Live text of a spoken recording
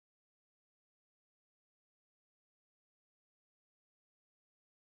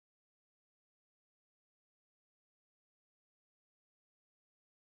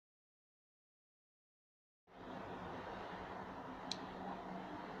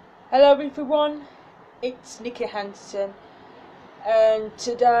Hello everyone, it's Nicki Hanson, and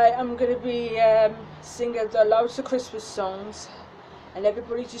today I'm going to be singing loads of Christmas songs, and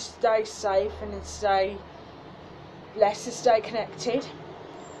everybody just stay safe and stay blessed and stay connected,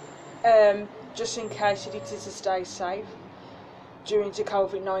 just in case you need to stay safe during the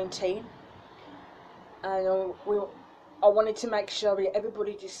COVID-19. And I wanted to make sure that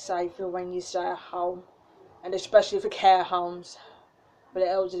everybody is safe when you stay at home, and especially for care homes for the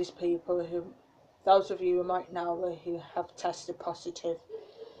elderly people, those of you who might know who have tested positive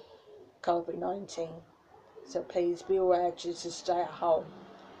COVID-19. So please be aware just to stay at home,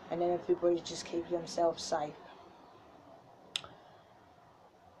 and then everybody just keep themselves safe.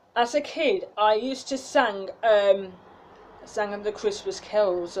 As a kid, I used to sang the Christmas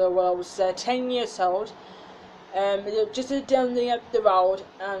carols when I was 10 years old. Just down the road,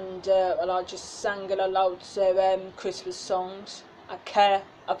 and I just sang loads of Christmas songs at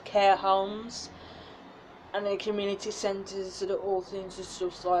care homes and in community centres and all things and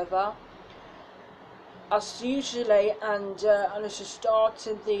stuff like that. I was usually and I just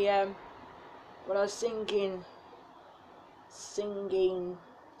started when I was singing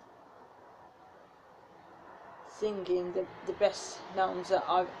the best names that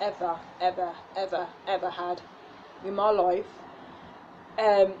I've ever had in my life.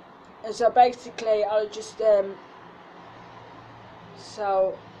 And so basically I just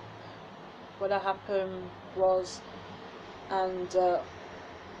so what happened was, and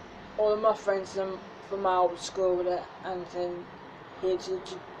all of my friends from my old school and here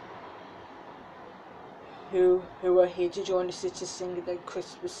who were here to join us to sing the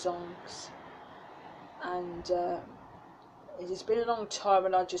Christmas songs. And it has been a long time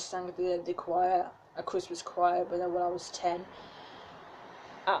when I just sang the choir, a Christmas choir, when I was 10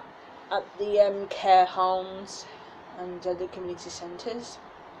 at the care homes and the community centres,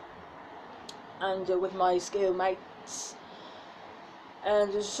 and with my school mates. And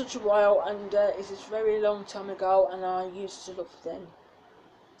it was such a while, and it is a very long time ago, and I used to love them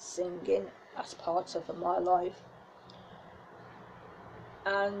singing as part of my life.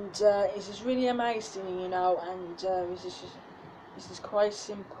 And it is really amazing, you know, and it is quite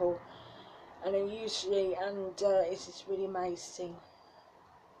simple, and it is really amazing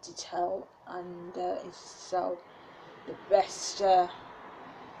to tell, and it's so the best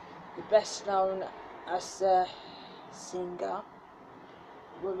known as a singer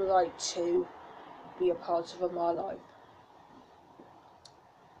would like to be a part of my life.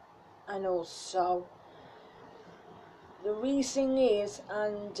 And also the reason is,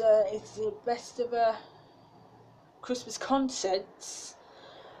 and it's the best of Christmas concerts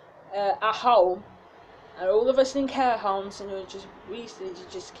at home, and all of us in care homes, and just recently to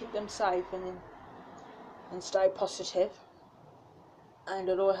just keep them safe and stay positive. And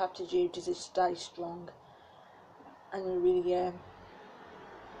all I have to do is just stay strong and really and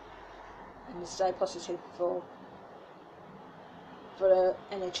stay positive for the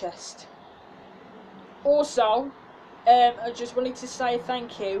NHS. Also, I just wanted to say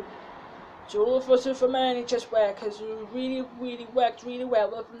thank you to all of us from NHS workers who really worked really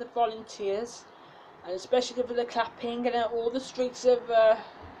well from the volunteers, and especially for the clapping and all the streets of the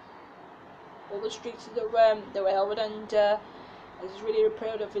Herald, and I was really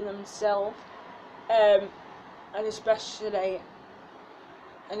proud of themselves, and especially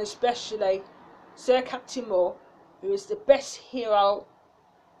Sir Captain Moore, who is the best hero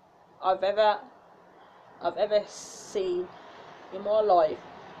I've ever seen in my life.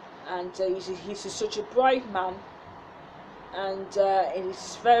 And he's such a brave man, and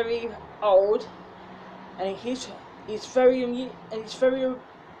he's very old, and he's very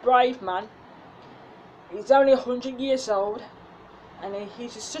brave man. He's only 100 years old, and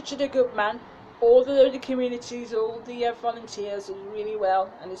he's such a good man. All the communities, all the volunteers are really well,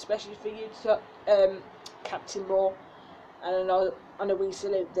 and especially for you, Captain Moore. And I know we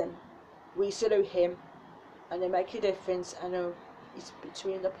salute them. We salute him, and they make a difference. I know it's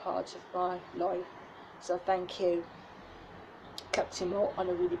between the parts of my life. So thank you, Captain Moore, and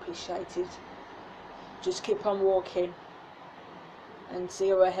I really appreciate it. Just keep on walking and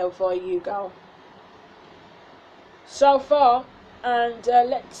see how far you go. So far, and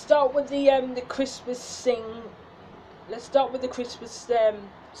let's start with the Christmas sing. Let's start with the Christmas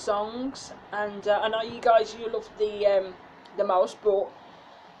songs, and I know you guys, you love the most, but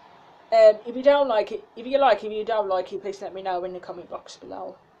if you don't like it, if you don't like it, please let me know in the comment box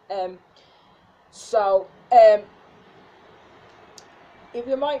below. If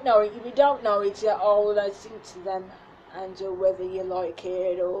you might know it, if you don't know it, I'll sing to them, and whether you like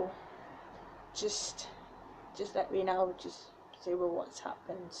it or just let me know. Just see what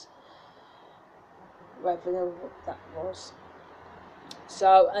happens. whatever that was.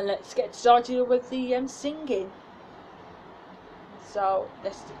 So, and let's get started with the singing. So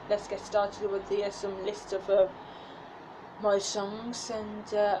let's get started with the some list of my songs,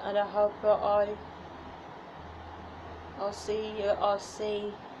 and I hope I'll see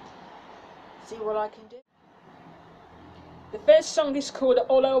what I can do. The first song is called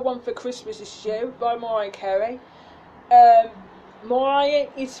 "All I Want for Christmas Is You" by Mariah Carey. Mariah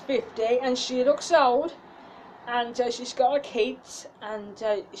is 50 and she looks old, and she's got her kids, and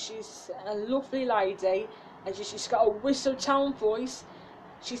she's a lovely lady, and she's got a whistle tone voice.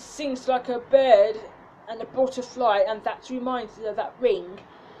 She sings like a bird and a butterfly, and that reminds me of that ring.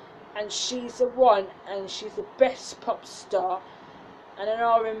 And she's the one, and she's the best pop star and an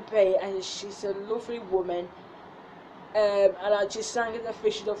R&B, and she's a lovely woman. And I just sang at the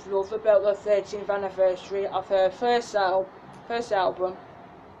Fishing of Love about the 13th anniversary of her first album,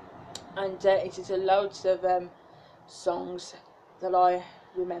 and it is a loads of songs that I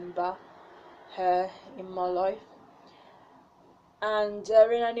remember her in my life. And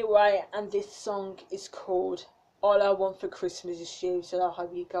anyway, and this song is called "All I Want for Christmas Is You," so I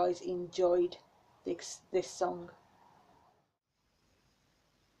hope you guys enjoyed this song.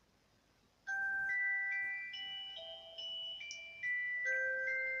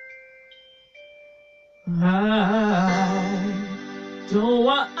 I don't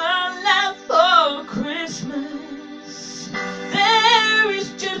want a lot for Christmas. There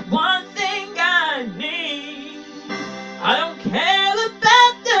is just one thing I need. I don't care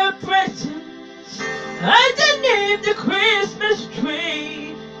about the presents underneath the Christmas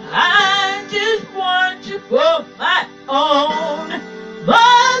tree. I just want you for my own,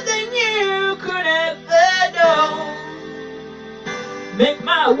 more than you could ever know. Make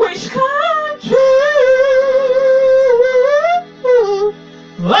my wish come true.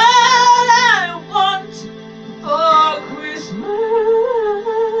 All I want for Christmas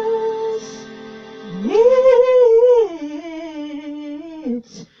is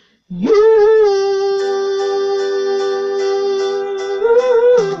you.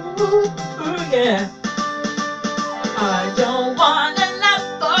 Yeah. I don't want a lot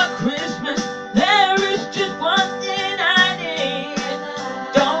for Christmas. There is just one thing I need.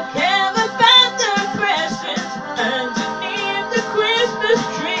 Don't care about the presents underneath the Christmas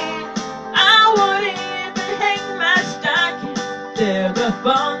tree. I wouldn't even hang my stocking there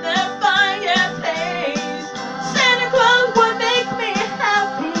upon the fireplace. Santa Claus would make me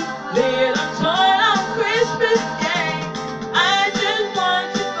happy, little toy on Christmas Day. I just want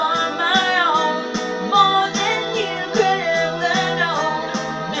you for my own, more than you could ever know.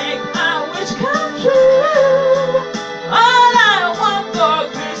 Make my wish come true. All I want for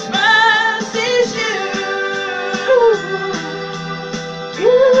Christmas is you.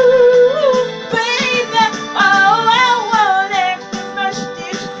 You, baby. Oh, I want extra much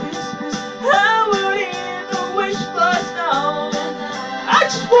this Christmas. I wouldn't even wish for snow. I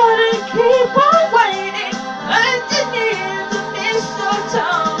just wanna keep on waiting underneath the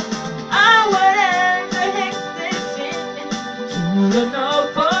mistletoe. I would hang this in to the note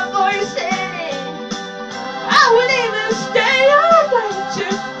for voice in it. I would even stay all night to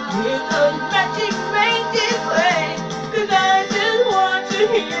hear those magic reindeer play. 'Cause I just want you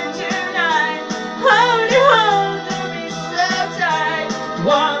here tonight. Hold you home to me so tight.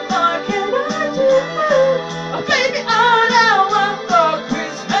 What more can I do? Oh, baby, all I want for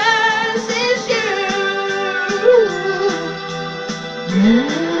Christmas is you. You,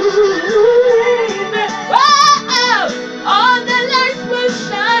 baby. Whoa! All the lights were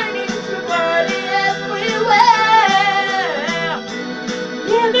shining through party everywhere.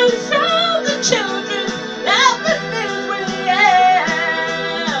 Giving sound the children, now the news with the air.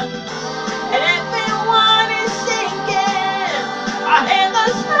 And everyone is singing. I hear the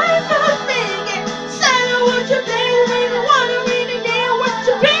sleigh bells ringing. Santa, would you please bring the water in the air? Would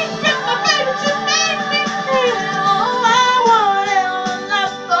you please bring my baby to make me feel? Oh, I want it all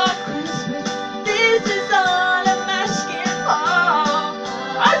up for Christmas.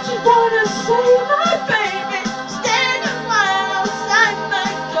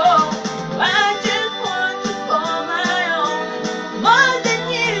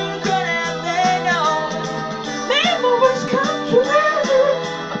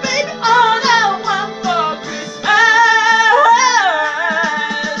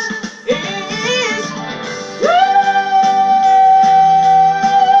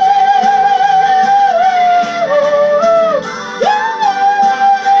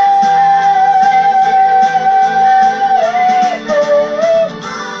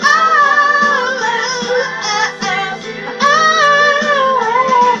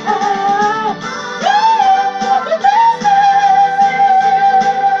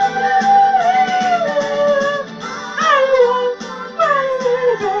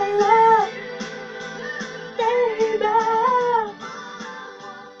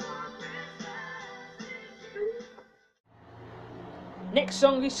 Next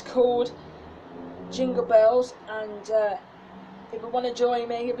song is called Jingle Bells, and if you want to join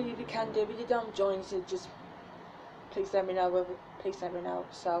me, I believe you can do. If you don't join, so just please let me know. Please let me know.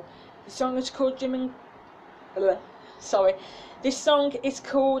 So the song is called This song is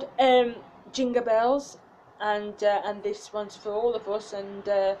called Jingle Bells, and this one's for all of us, and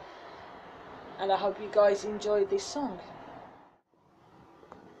I hope you guys enjoy this song.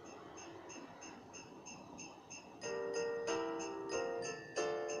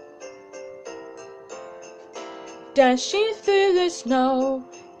 Dashing through the snow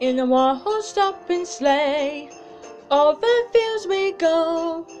in a one-horse open sleigh, over fields we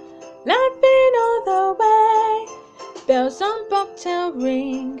go, laughing all the way. Bells on bobtail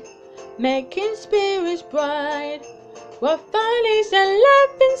ring, making spirits bright. What fun is a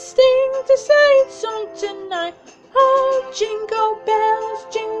laughing sting to sleighing song tonight. Oh, jingle bells,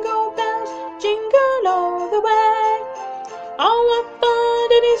 jingle all the way. Oh, what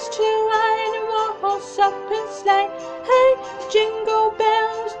fun it is to ride in a one-horse open sleigh. Hey, jingle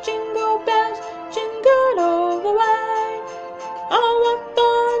bells, jingle all the way. Oh, what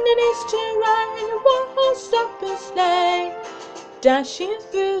fun it is to ride in a one-horse open sleigh. Dashing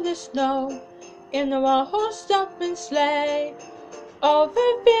through the snow in a one-horse open sleigh.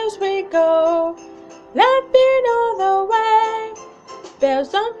 Over fields we go, laughing all the way.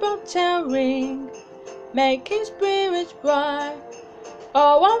 Bells on bobtail ring, making spirits bright.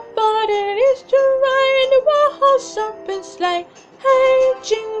 Oh, what fun it is to ride in a one-horse open sleigh. Hey,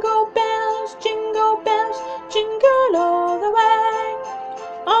 jingle bells, jingle all the way.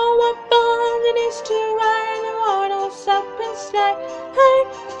 Oh, what fun it is to ride in a one-horse open sleigh. Hey,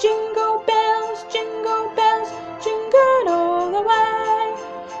 jingle bells, all the way.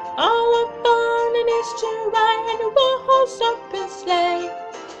 Oh, what fun it is to ride in a one-horse open sleigh.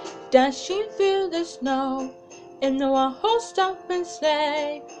 Dashing through the snow in the one-horse open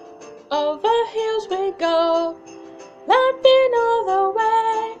sleigh. Over hills we go, laughing all the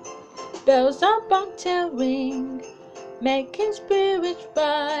way. Bells on bobtail ring, making spirits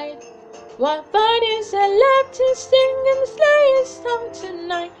bright. What fun is a laugh to sing in the sleighing song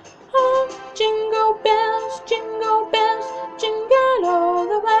tonight. Oh, jingle bells, jingle all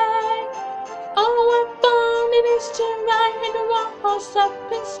the way. Oh, what fun it is to ride in a one-horse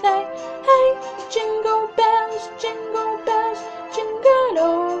open sleigh. Hey, jingle bells,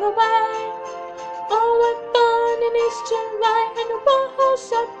 all the way. Oh, what fun it is to ride in a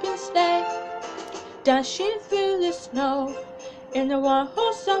one-horse open sleigh. Dashing through the snow in a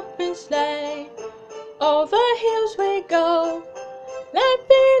one-horse open sleigh. Over hills we go,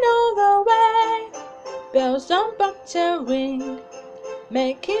 laughing all the way. Bells on bobtail ring,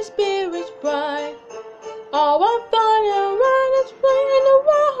 making spirits bright. Oh, what fun to ride and swing in a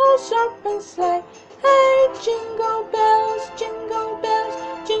one-horse open sleigh. Hey, jingle bells, jingle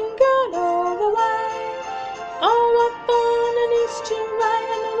all the way. Oh, what fun it is to ride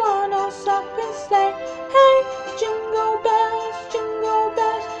in a one-horse open sleigh. Hey, jingle bells,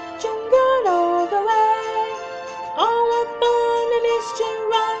 jingle all the way. Oh, what fun it is to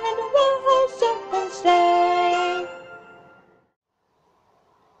ride in a one-horse open sleigh.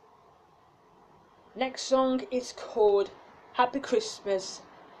 Next song is called Happy Christmas,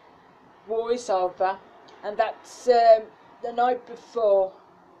 War is Over, and that's the night before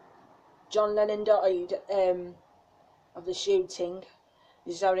John Lennon died of the shooting.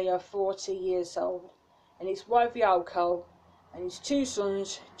 He's only 40 years old, and his wife Yoko and his two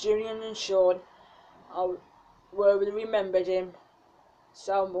sons, Julian and Sean, remembered him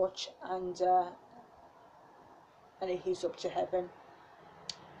so much, and he's up to heaven.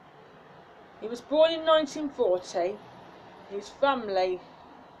 He was born in 1940. His family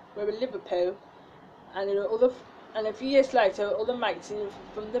were in Liverpool, and a few years later, other mates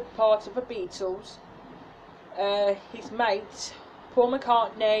from the part of the Beatles. His mates, Paul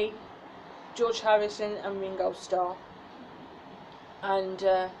McCartney, George Harrison, and Ringo Starr.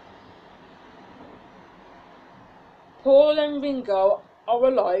 And Paul and Ringo are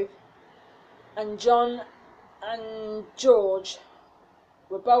alive, and John and George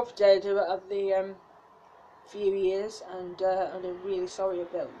were both dead of the few years, and I'm really sorry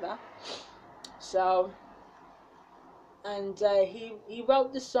about that. So, and he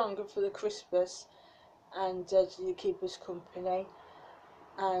wrote the song for the Christmas, and to keep us company,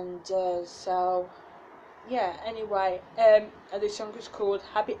 and so yeah. Anyway, and this song is called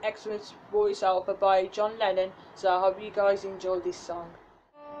Happy Xmas, War is Over by John Lennon. So I hope you guys enjoy this song.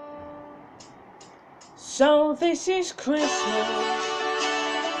 So this is Christmas,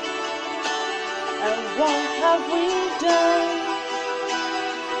 and what have we done?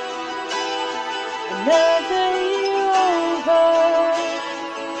 Another year over.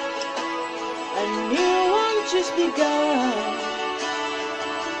 begun.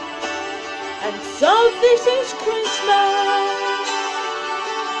 And so this is Christmas.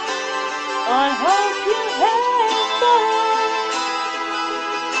 I hope you have fun.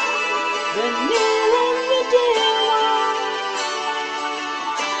 The near and the dear one,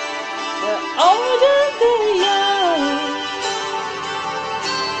 the old and the young.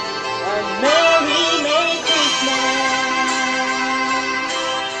 A merry, merry Christmas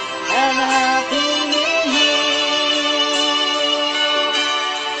and a happy New Year.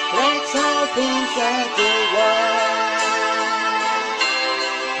 Let's hope in Santa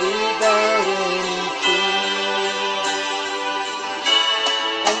without any fear.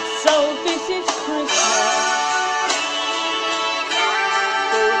 And so this is Christmas,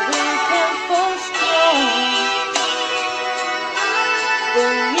 the weak and for strong, the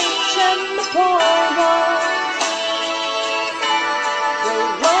rich and the poor ones. The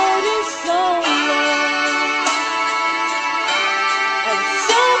road is so long, and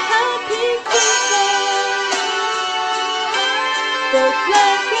so happy Christmas, the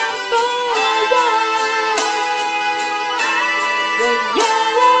black and the white, the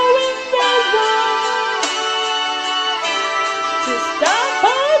yellow and the white, to stop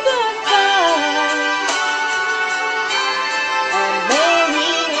all the fight. A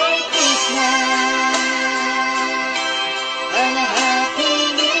merry, merry Christmas and a happy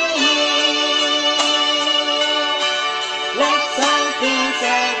New Year. Let's all peace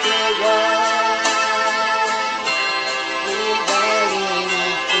everyone without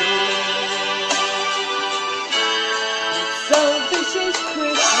any fear. So this is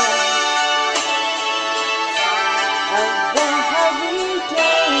Christmas, and what have we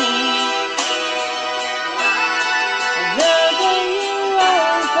done? Another year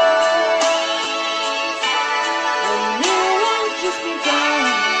over, a new one just begun.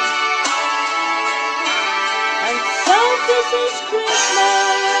 And so this is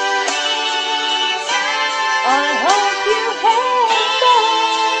Christmas. I hope you have fun.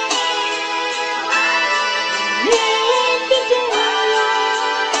 Near and the dear,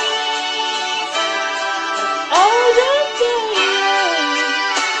 old and the young.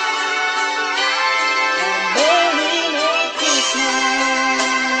 A merry, merry Christmas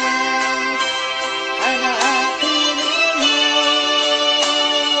and a happy New Year.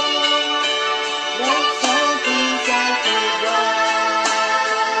 Let's all be everyone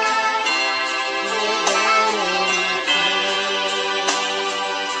without any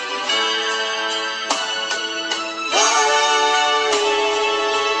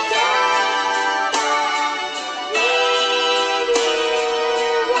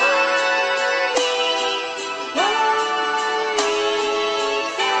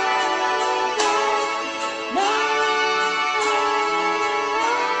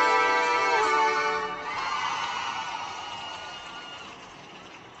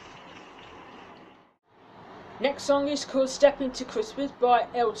Next song is called Step Into Christmas by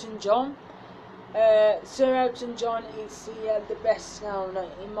Elton John. Sir Elton John is the best known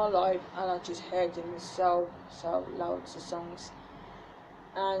in my life, and I just heard him so loads of songs.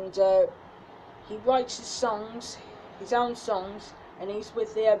 And he writes his songs, his own songs, and he's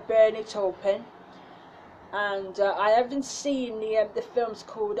with the Bernie Taupin. And I haven't seen the films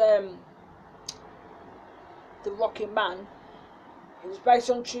called The Rocket Man. It was based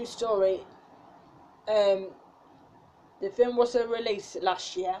on a true story. The film was released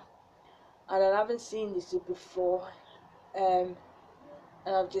last year, and I haven't seen this before. And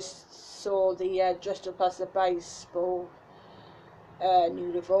I just saw the dressed up as a baseball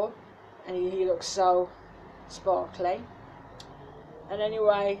uniform, and he looks so sparkly. And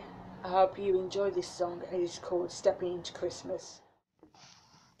anyway, I hope you enjoy this song. It is called Stepping Into Christmas.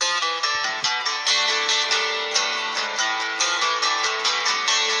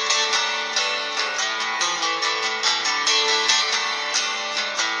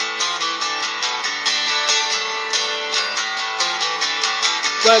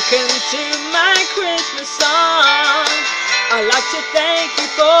 Welcome to my Christmas song. I'd like to thank you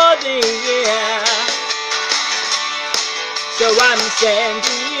for the year. So I'm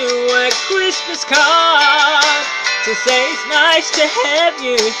sending you a Christmas card to say it's nice to have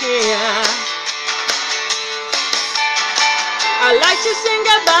you here. I like to sing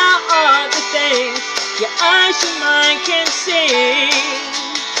about all the things your eyes and mine can see.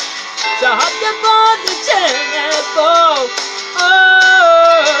 So hop up on the table.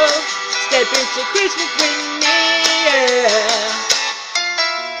 Oh, step into Christmas with me, yeah.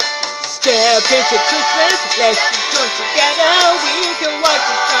 Step into Christmas, let's join together. We can watch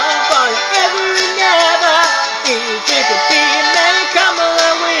the song forever and ever. Eat, drink, and be merry, come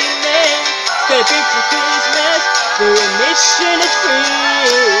along with me. Step into Christmas. mission is free.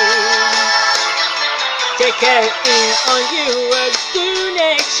 Take care on you will do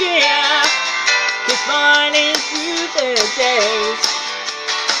next year. Keep smiling through the days.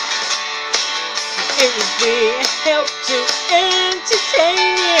 It would be a help to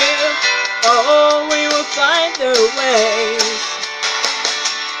entertain you. Oh, we will find the ways.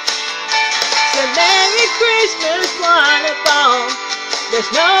 So Merry Christmas, wonderful.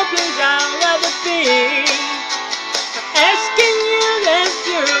 There's no place I'd rather be. Asking you that's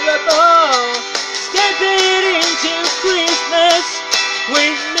durable. Step it into Christmas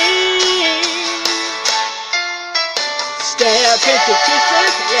with me. Step into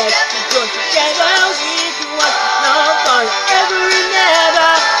Christmas, let's join together. We can watch the snow fall forever and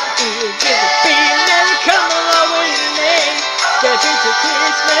ever. You get to be merry, come along with me. Step into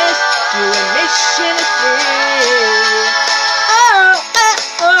Christmas, your mission is free. Oh, oh,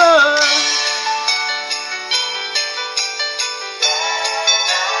 oh.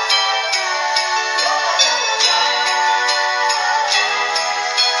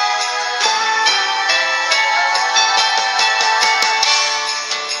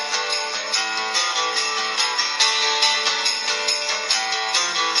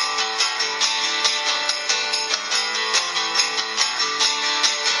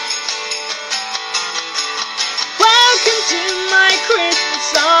 Welcome to my Christmas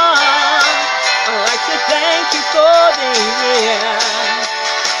song. I'd like to thank you for the year.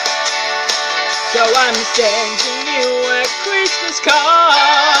 So I'm sending you a Christmas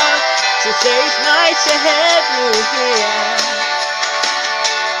card to say it's nice to have you here.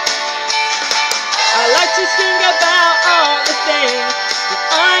 I like to sing about all the things that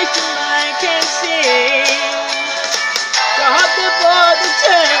eyes and mind can see. So hop the board and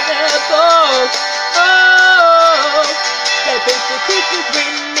turn the boat. Oh, step into Christmas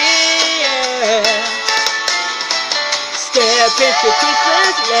with me, yeah. Step into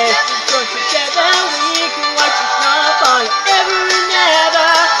Christmas, let's join together. We can watch the snow fall forever and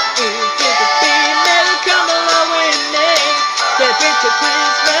ever. It's going to be merry, come along with me. Step into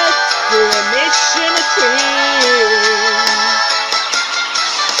Christmas, your mission is free.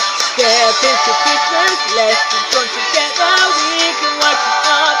 Step into Christmas, let's join together. We can watch the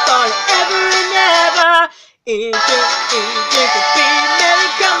snow fall forever and ever. It's going to be merry,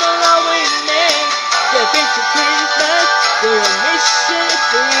 come along with me. Step into Christmas, your mission is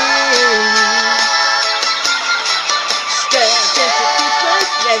free. Step into Christmas,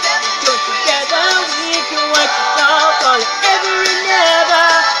 let's join together. We can watch the snow fall forever and ever.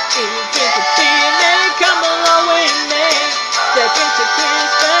 It's going to be merry, come along with me. Step into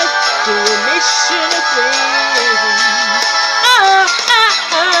Christmas, your mission is free. Oh, oh,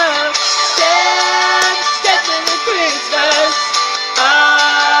 oh. Step into Christmas.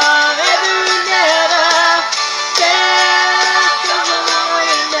 Oh, ever and ever. Step along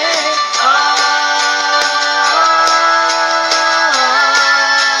with me.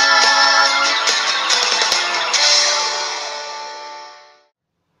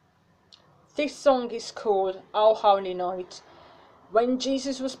 This song is called Our Holy Night. When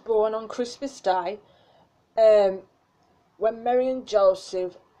Jesus was born on Christmas Day, when Mary and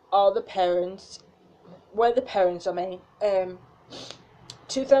Joseph were the parents,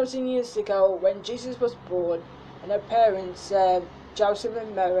 2,000 years ago, when Jesus was born, and her parents, Joseph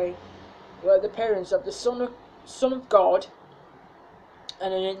and Mary, were the parents of the Son of God,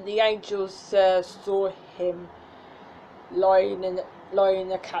 and then the angels saw him lying in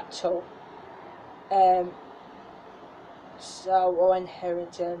a cattle. So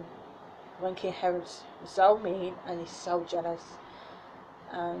when King Herald was so mean and he's so jealous,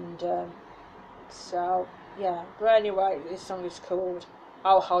 and so yeah. But anyway, this song is called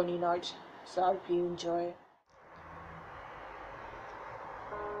Our Holy Night. So I hope you enjoy it.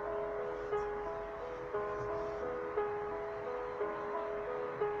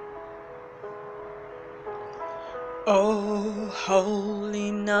 Oh,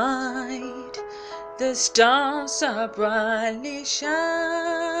 holy night, the stars are brightly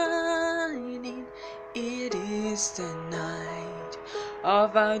shining. It is the night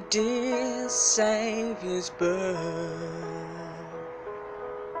of our dear Saviour's birth.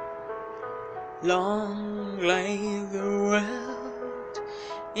 Long lay the world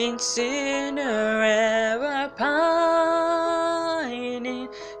in sin error pining,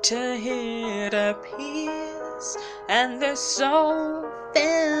 to hear the peace and the soul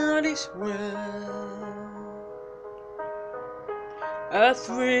felt His word. A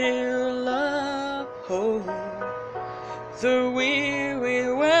thrill of hope, the weary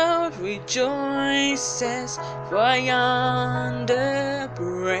world rejoices, for yonder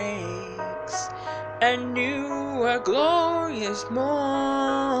breaks and knew a glorious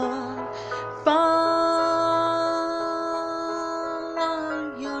morn. Fall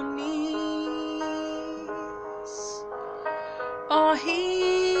on your knees, or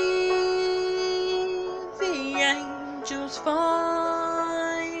hear the angels' voices.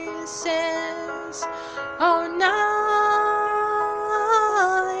 All night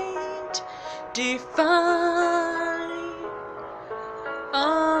divine,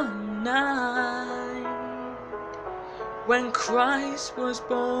 all night when Christ was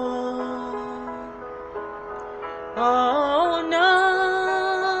born. All night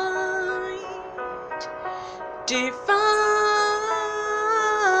divine,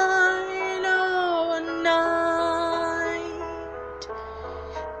 all night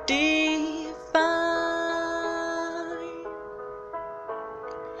divine,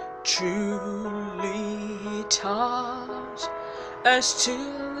 truly taught us to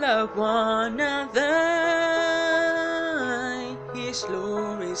love one another. His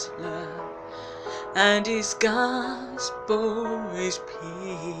law is love, and His gospel is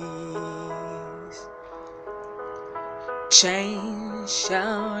peace. Chains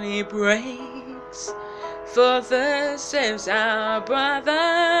shall He breaks, for thus saves our brother,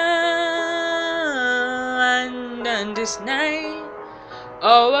 and His name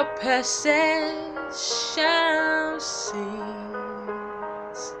our passage shall cease.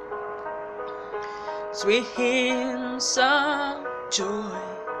 Sweet hymns of joy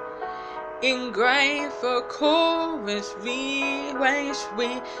in grateful chorus we raise,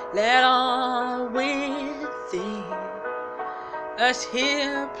 we let all within us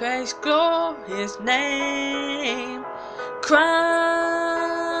here praise glorious name. Christ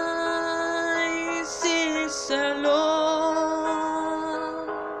is the Lord.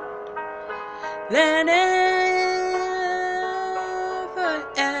 Let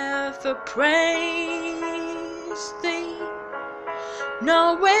ever praise Thee.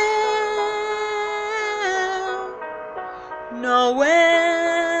 Nowhere,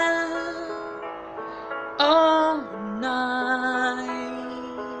 all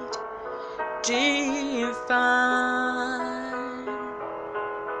night divine.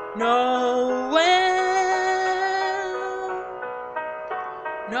 Nowhere,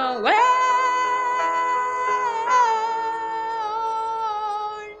 all night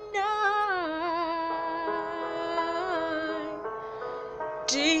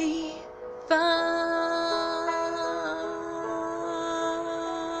divine.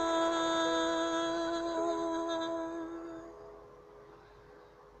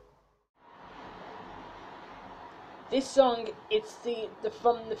 This song, it's the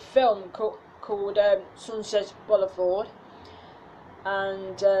from the film called Sunset Boulevard,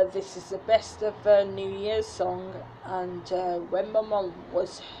 and this is the best of New Year's song. And when my mum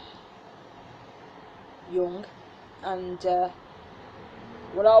was young, and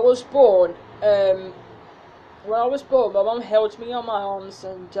when I was born, my mum held me on my arms,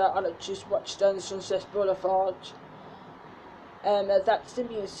 and I just watched Sunset Boulevard. That's the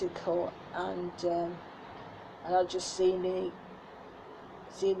musical, and I just seen the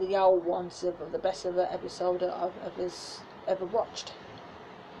old ones of the best of the episode that I've ever watched.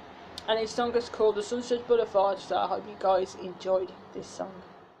 And this song is called The Sunset Boulevard, so I hope you guys enjoyed this song.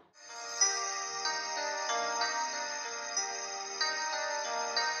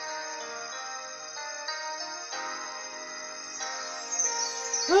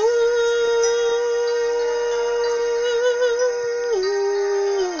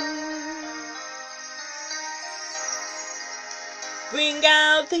 Bring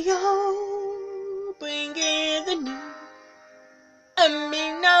out the old, bring in the new. I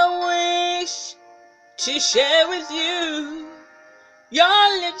mean, I wish to share with you.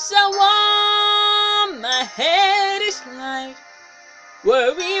 Your lips are warm, my head is light.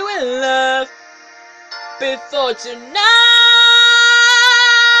 Were we with love before tonight?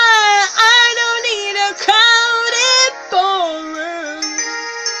 I don't need a crowded ballroom.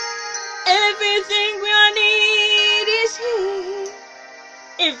 Everything we need is here.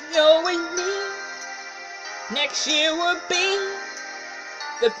 If you're with me, next year will be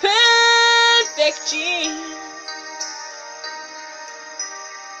the perfect year.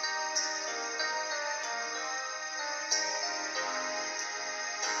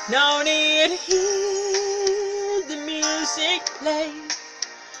 No need to hear the music play.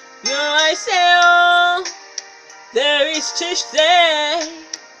 Your eyes say all there is to say.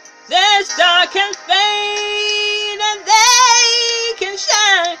 There's dark and fade, and they can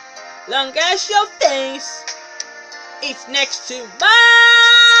shine long as your face is next to mine.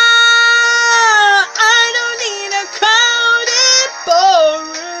 I don't need a crowded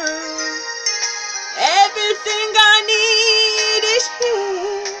ballroom.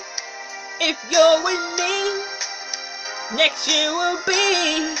 with me, next year will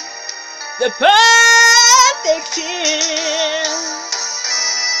be the perfect year.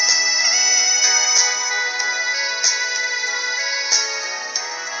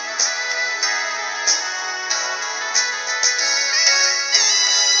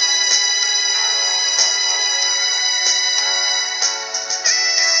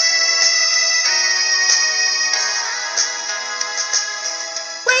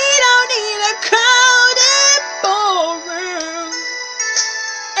 Crowded ballroom.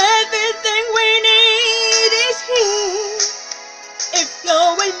 Everything we need is here. If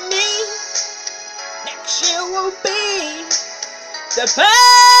you're with me, next year will be the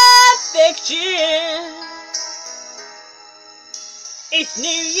perfect year. It's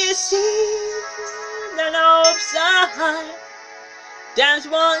New Year's Eve and hopes are high. Dance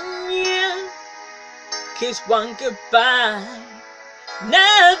 1 year, kiss one goodbye.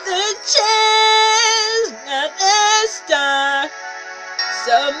 Another chance, another start.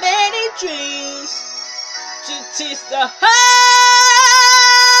 So many dreams to teach the heart.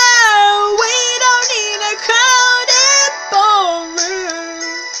 We don't need a crowded ballroom.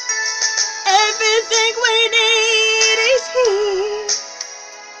 Everything we need is here.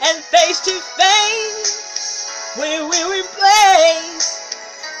 And face to face, we will embrace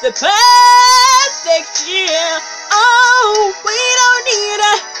the perfect year. Oh, we don't need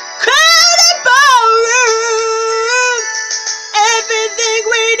a crowded ballroom. Everything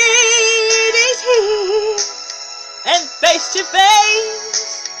we need is here. And face to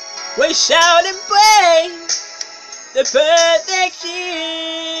face, we shall embrace the perfect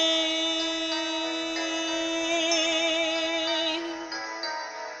year.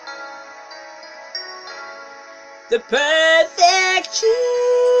 The perfect year.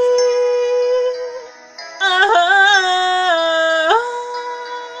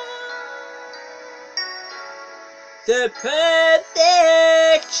 The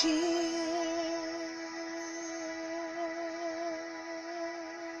perfect year.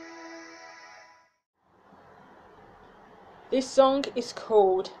 This song is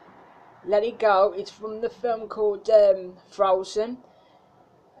called Let It Go. It's from the film called Frozen,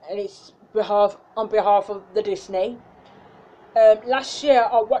 and it's on behalf of the Disney. Last year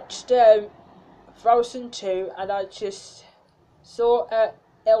I watched Frozen 2, and I just saw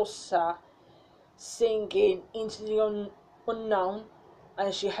Elsa singing Into the Unknown,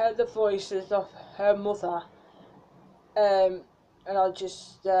 and she heard the voices of her mother, and I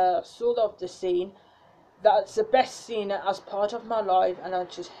just sort of the scene. That's the best scene as part of my life, and I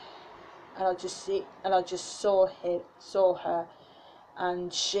just saw her,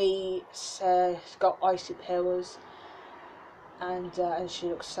 and she's got icy powers, and she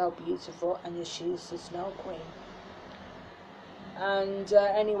looks so beautiful, and she's the Snow Queen. And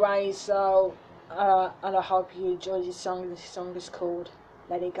anyway, so and I hope you enjoy this song. This song is called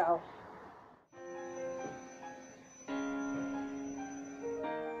Let It Go.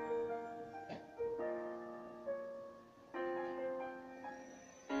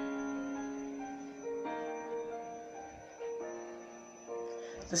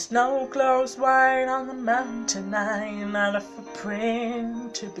 The snow glows white on the mountain tonight, not a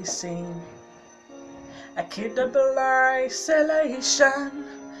footprint to be seen. A kidable isolation,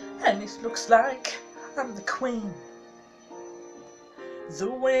 and it looks like I'm the queen. The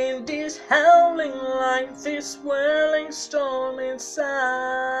wind is howling like this whirling storm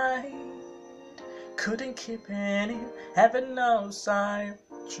inside. Couldn't keep it in, heaven knows I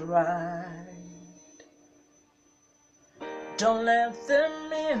tried. Don't let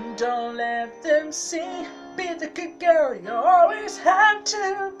them in, don't let them see. Be the good girl you always have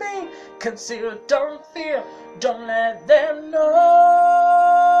to be. Conceal, don't fear, don't let them know.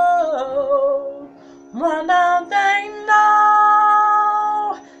 Why now they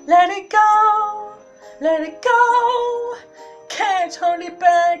know. Let it go, let it go. Can't hold it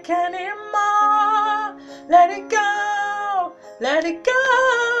back anymore. Let it go, let it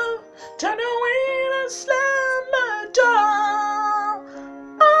go. Turn away and slam the door.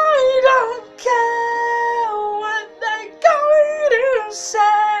 I don't care what they're going to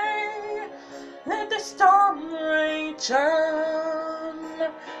say. Let the storm rage on.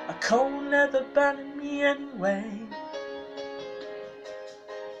 A cold never bothered me anyway.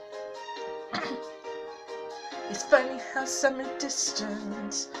 It's funny how some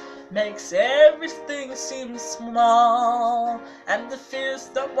distance makes everything seem small, and the fears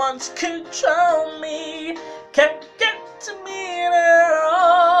that once controlled me can't get to me at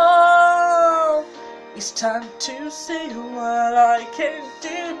all. It's time to see what I can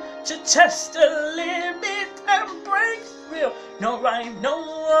do to test the limit and break through. No right, no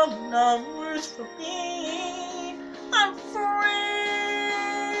wrong, no yours for me. I'm free.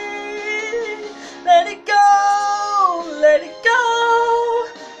 Let it go, let it go.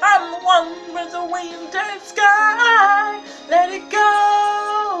 I'm the one with the wind and sky. Let it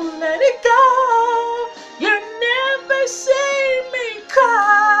go, let it go. You never see me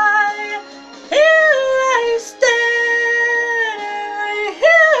cry. Here I stay,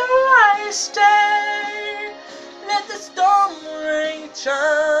 here I stay. Let the storm rage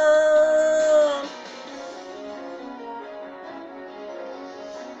on.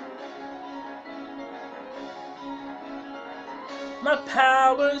 My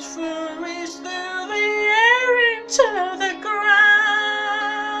power's furies through the air into the ground,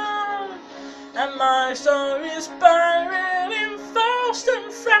 and my soul is spiraling fast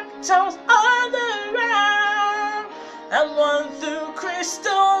and fractals all around, and one through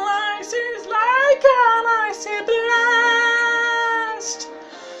crystallizes like an icy blast.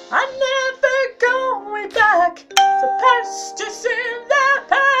 I'm never going back, the past is in the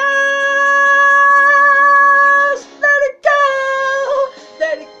past. Let it go,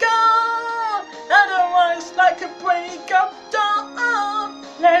 let it go. Otherwise, like a break of dawn.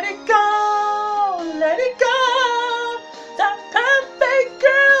 Let it go, let it go. That perfect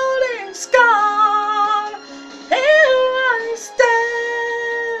girl is gone. Here I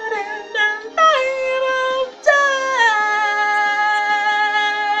stand in the light of day.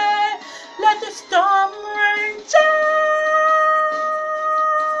 Let the storm rage on.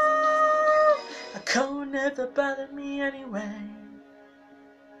 A cold never bothered me anyway.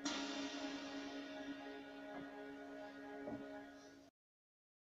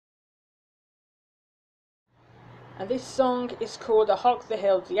 And this song is called Hark the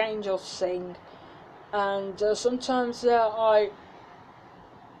Herald, the Angels Sing. And sometimes I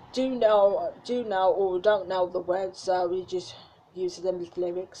do know or don't know the words, so we just use them as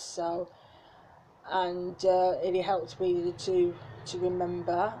lyrics. So, and it helps me to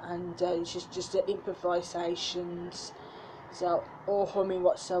remember, and it's just the improvisations. So, or humming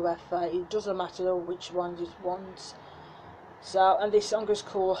whatsoever. It doesn't matter which one you want. So, and this song is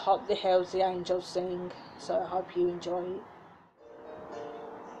called Hark the Herald, the Angels Sing. So I hope you enjoy it.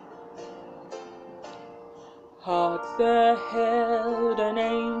 Hark the herald and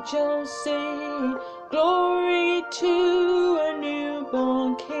angels sing, glory to a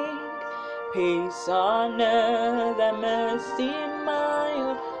newborn King. Peace on earth and mercy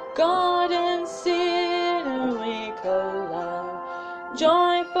mild, God and sinner weak alike.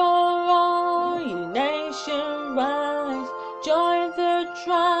 Joy for all ye nations rise, join the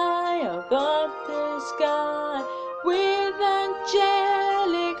triumph of the sky. With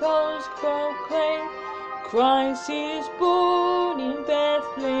angelic hosts proclaim, Christ is born in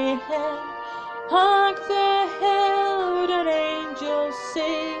Bethlehem. Hark the herald and angels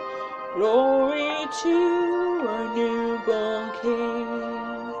sing, glory to a newborn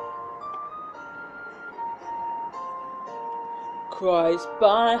King. Christ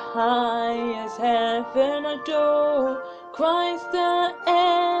by highest heaven adored, Christ the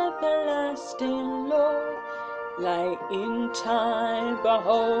everlasting Lord. Light in time,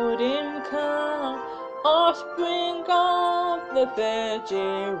 behold him come, offspring of the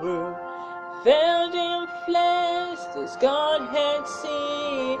Virgin womb. Veiled in flesh, this Godhead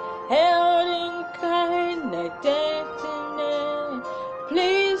see, held in kindness, destiny.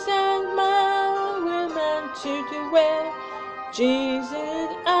 Pleased and mild, we're meant to dwell. Jesus,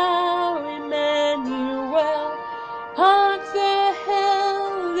 our Emmanuel. Hark the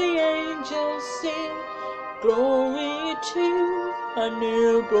herald, the angels sing, glory to a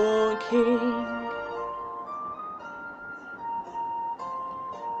newborn King.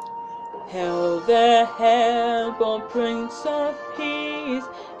 Hail the airborne Prince of Peace,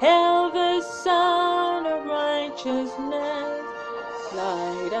 hail the Son of Righteousness.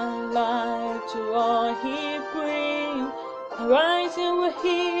 Light and life to all he brings, rising with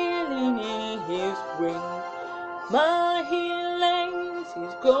healing in his wings. My healings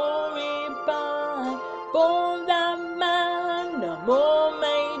his glory by, born that man no more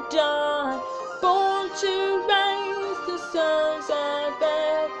may die, born to raise the sons of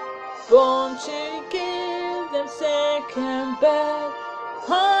earth, born to give them second birth.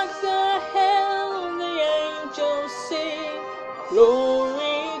 Hark the herald, the angels sing,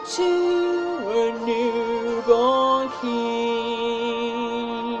 glory to a newborn King.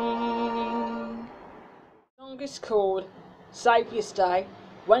 The song is called Saviour's Day.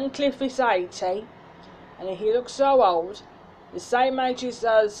 When Cliff is 80 and he looks so old, the same ages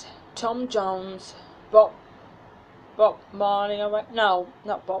as Tom Jones, Bob Marley, no,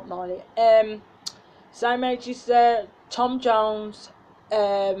 not Bob Marley, same ages Tom Jones,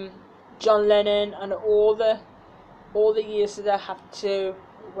 John Lennon and all the years that I have to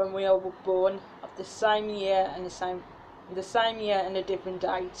when we all were born of the same year and the same year and a different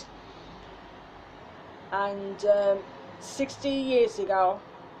date. And 60 years ago,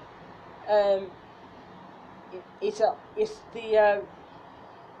 it's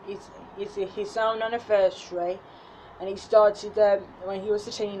his own anniversary, and he started when he was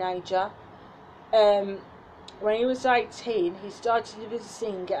a teenager. When he was 18, he started as a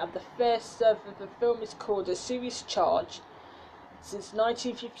singer, and the first the film is called A Serious Charge, since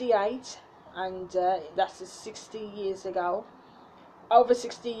 1958, and that's 60 years ago. Over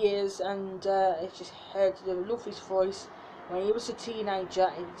 60 years, and I just heard the love his voice when he was a teenager.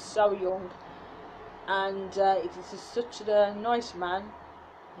 He was so young, and it is such a nice man.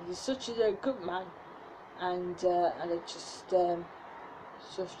 He is such a good man, and it's just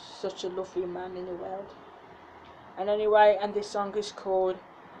such a lovely man in the world. And anyway, and this song is called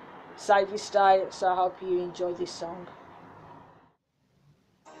Saviour Stay, so I hope you enjoy this song.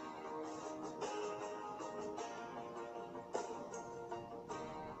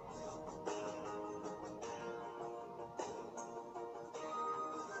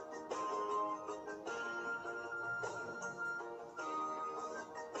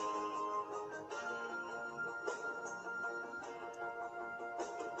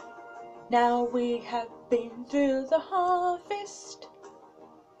 Now we have been through the harvest,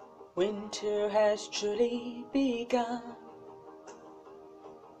 winter has truly begun.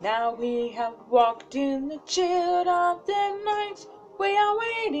 Now we have walked in the chill of the night, we are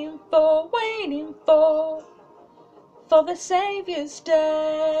waiting for the Saviour's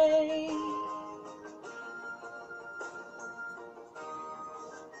day.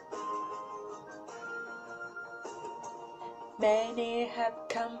 Many have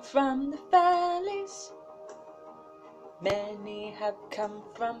come from the valleys, many have come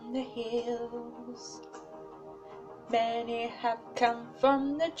from the hills, many have come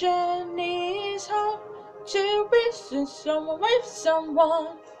from the journeys home to visit someone with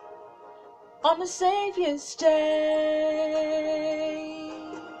someone on the Saviour's day.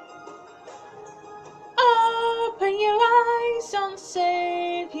 Open your eyes on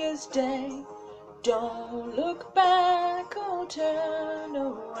Saviour's day. Don't look back or turn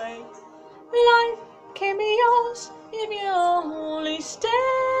away. Life can be yours if you only stay.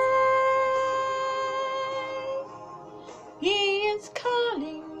 He is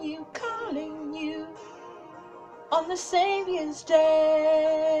calling you on the Saviour's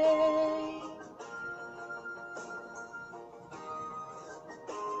day.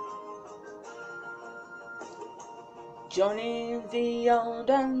 Joining the old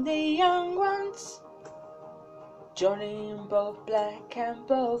and the young ones, joining both black and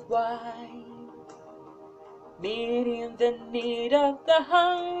both white, meeting the need of the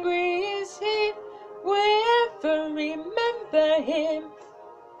hungry is here. We ever remember him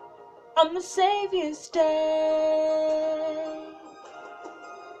on the Saviour's day.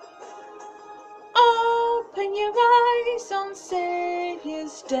 Open your eyes on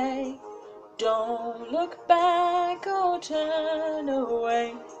Saviour's day. Don't look back or turn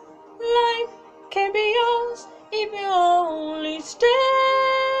away. Life can be yours if you only stay.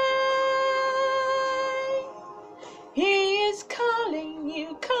 He is calling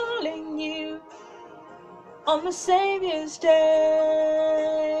you on the Saviour's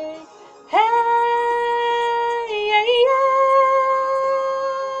day. Hey, yeah, yeah.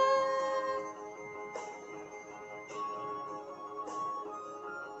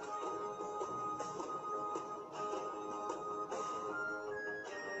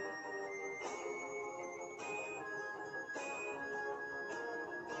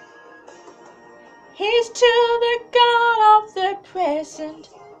 He's to the God of the present,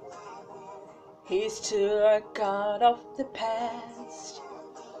 he's to the God of the past,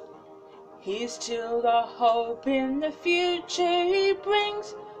 he's to the hope in the future he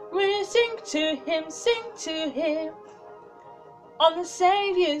brings. We sing to him on the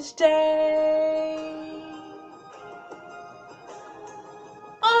Saviour's day.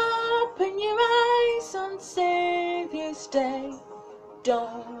 Open your eyes on Saviour's day.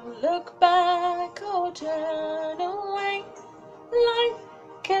 Don't look back or turn away. Life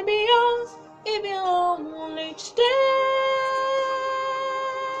can be yours if you only stay.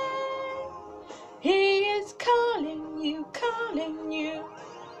 He is calling you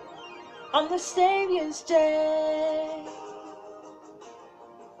on the Saviour's day.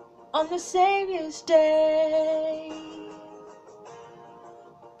 On the Saviour's day.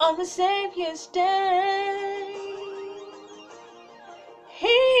 On the Saviour's day.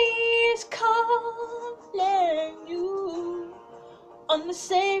 He's calling you on the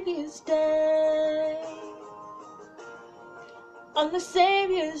Saviour's day, on the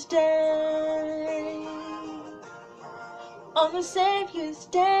Saviour's day, on the Saviour's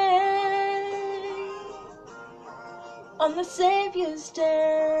day, on the Saviour's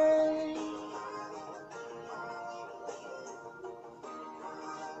day.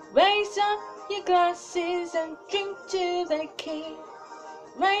 Raise up your glasses and drink to the King.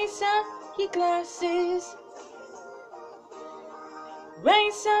 Raise up your glasses.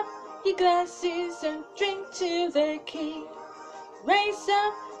 Raise up your glasses and drink to the King. Raise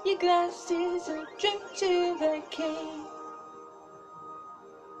up your glasses and drink to the King.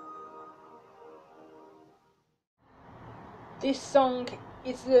 This song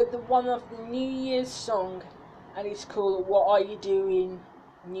is the one of the New Year's song, and it's called What Are You Doing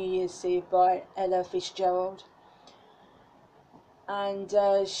New Year's Eve by Ella Fitzgerald. And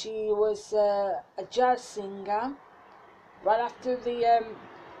she was a jazz singer right after the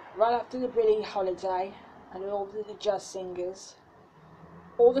Billie Holiday, and all the jazz singers,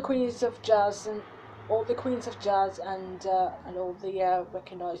 all the queens of jazz and all the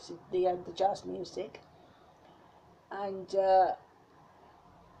recognised the jazz music. And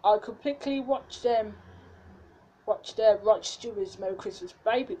I completely watched Rod Stewart's Merry Christmas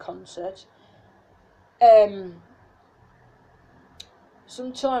Baby concert.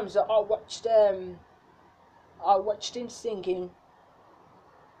 Sometimes I watched him singing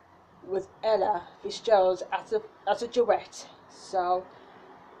with Ella Fitzgerald as a duet.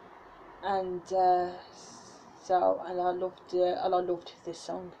 And I loved this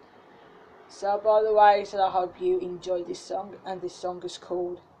song. So by the way, I hope you enjoy this song, and this song is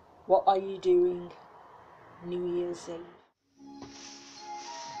called What Are You Doing New Year's Eve.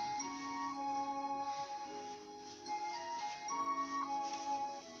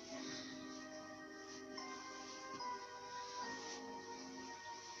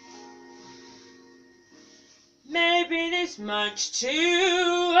 Maybe this much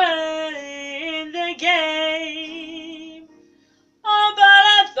too early in the game. Oh, but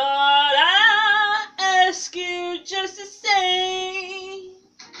I thought I'd ask you just to say,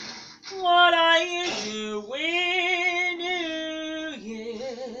 what are you doing New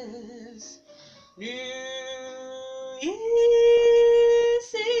Year's Eve?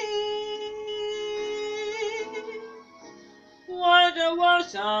 What the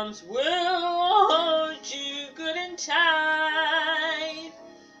world's arms will hold you good and tight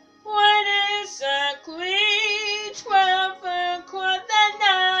when exactly 12 o'clock that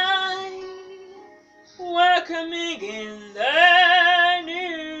night, welcoming in the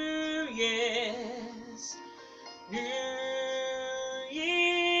New Year's Eve.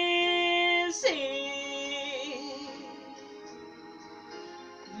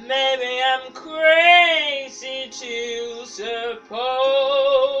 Maybe I'm crazy to suppose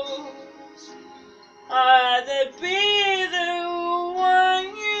I'd be the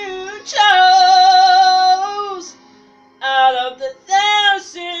one you chose out of the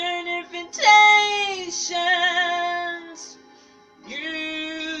 1,000 invitations you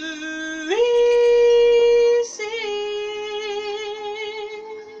received.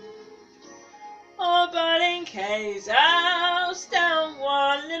 Oh, but in case I'll stand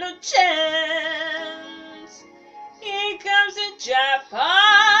one little chance, here comes a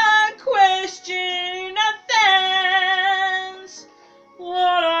jackpot question of fans.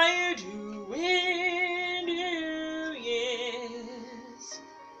 What are you doing New Year's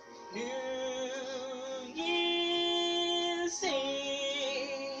Eve?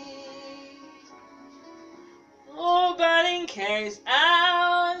 Oh, but in case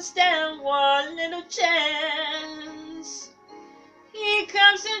I'll stand one little chance, here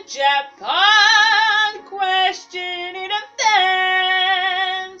comes a jackpot question in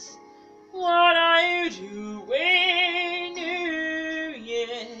advance. What are you doing New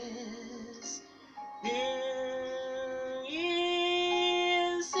Year's Eve?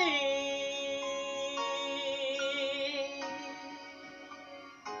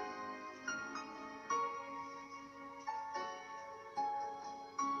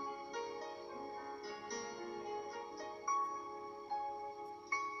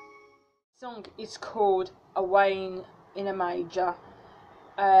 Song is called Away in a Major,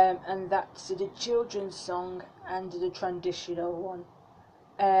 and that's the children's song and the traditional one,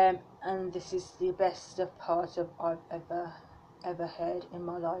 and this is the best part of I've ever heard in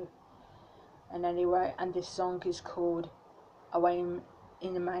my life. And anyway, and this song is called Away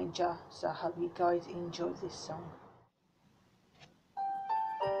in a Major, so I hope you guys enjoy this song.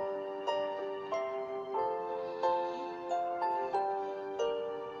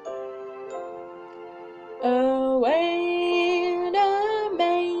 Away in a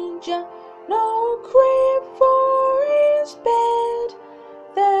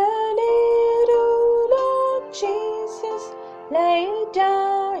lay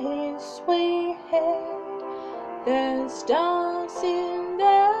down his sweet head. The stars in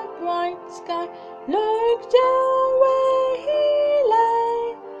the bright sky looked down where he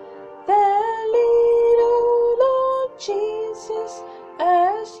lay. The little Lord Jesus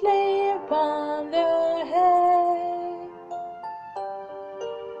asleep on the hay.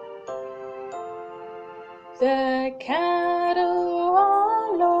 The cattle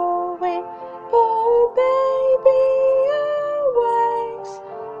are lowing, poor baby awakes.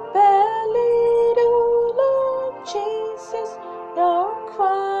 The little Lord Jesus no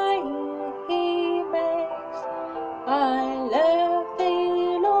crying he makes. I love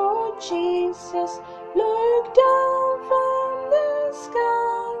thee, Lord Jesus, look down from the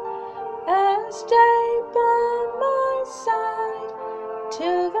sky and stay by my side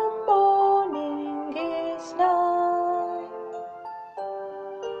till the morning is light.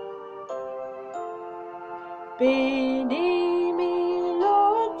 Beneath me,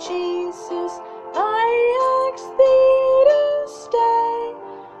 Lord Jesus, I ask thee to stay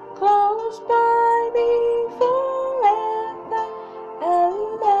close by me forever and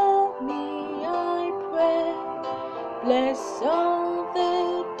love me, I pray. Bless all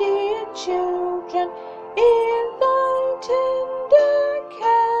the dear children in thy tender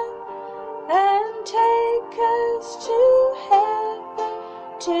care, and take us to heaven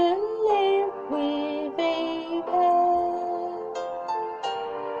to live with thee there.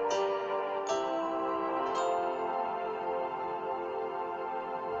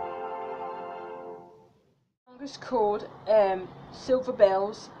 The song is called Silver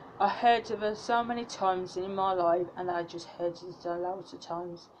Bells. I heard of her so many times in my life, and I just heard it loads of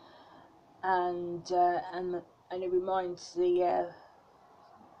times, and it reminds the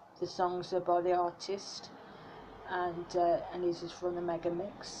songs are by the artist, and this is from the Mega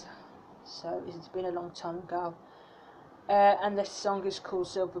Mix, so it's been a long time ago, and this song is called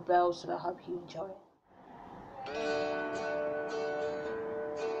Silver Bells, and I hope you enjoy it.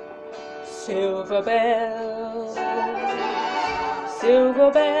 Silver bells,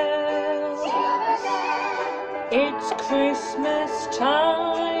 silver bells, it's Christmas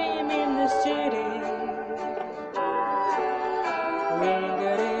time in the city.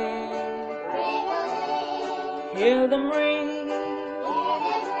 Ring-a-ding, hear them ring.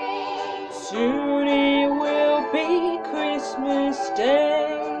 Soon it will be Christmas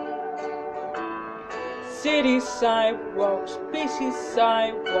Day. City sidewalks, busy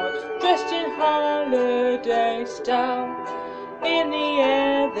sidewalks, dressed in holiday style. In the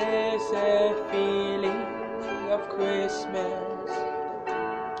air there's a feeling of Christmas.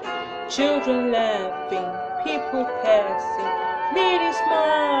 Children laughing, people passing, meeting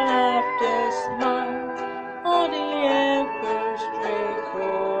smile after smile. On the Emperor Street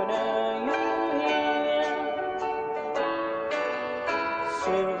corner you hear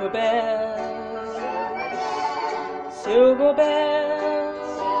silver bells, silver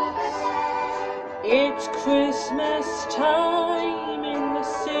bells, it's Christmas time in the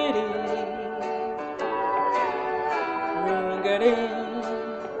city. Ring-a-ding,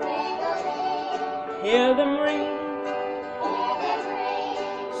 hear them ring.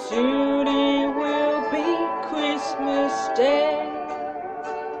 Soon it will be Christmas Day.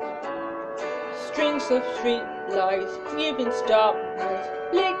 Strings of street lights, giving stoplights,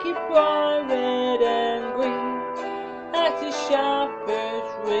 blinking bright red and green. As the shoppers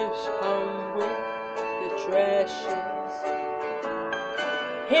rush home with the trashes,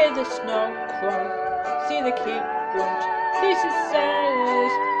 hear the snow crumble, see the kid brunch. This is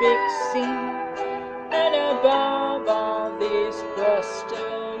Santa's big scene, and above all this bluster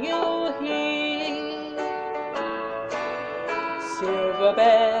you'll hear silver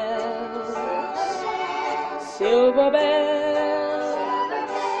bells, silver bells,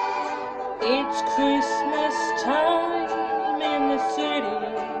 it's Christmas time in the city.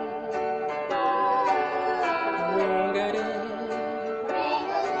 Ring-a-ding,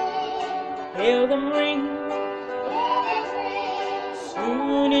 hear them ring.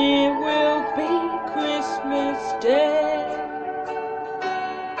 Soon it will be Christmas Day.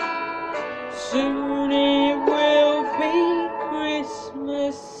 Soon it will be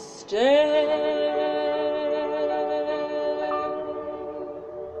Christmas Day.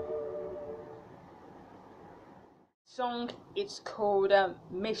 Song, it's called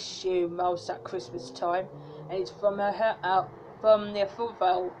Miss You Most at Christmas Time, and it's from from their full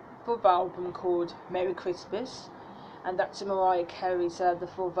album called Merry Christmas, and that's Mariah Carey's the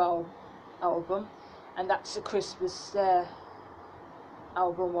full album, and that's the Christmas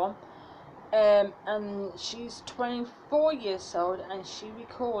album one. And she's 24 years old, and she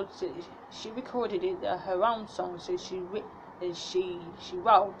recorded it her own song. So she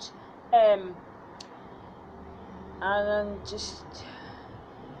wrote, and just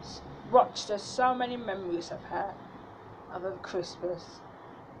watched. There's so many memories of her Christmas,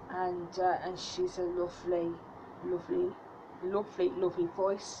 and she's a lovely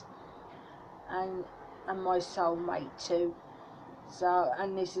voice, and my soulmate too. So,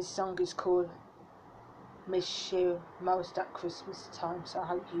 and this song is called Miss You Most at Christmas Time, so I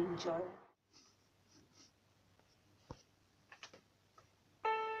hope you enjoy it.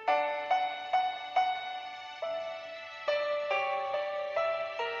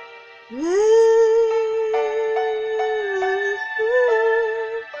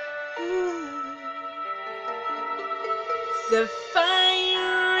 The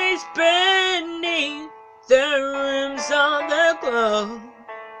fire is burning, the rooms on the glow.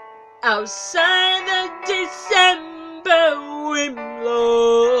 Outside the December wind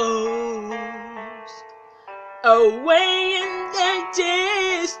blows. Away in the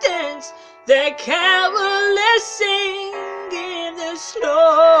distance, the carolers sing in the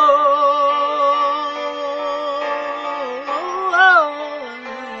snow.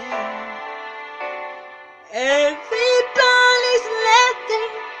 Everybody's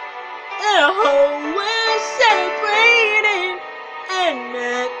laughing, the whole world's celebrating, and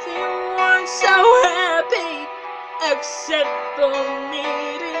everyone's so happy except for me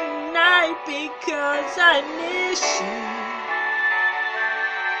tonight, because I miss you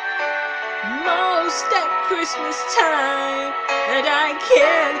most at Christmas time, and I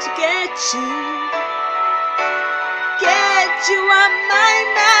can't get you on my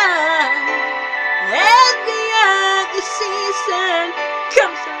mind. Every other season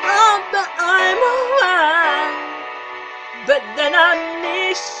comes along, but I'm alright. But then I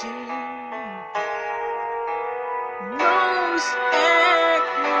miss you most at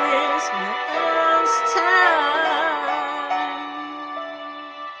Christmas time.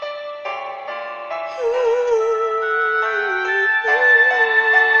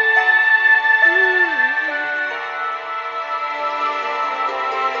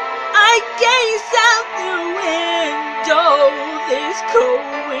 I gaze out the window this cold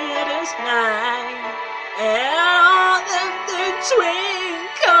winter's night, and all of the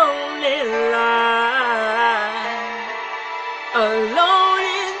twinkling light, alone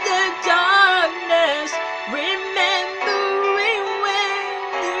in the darkness, remembering when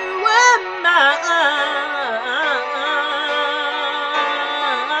you were mine.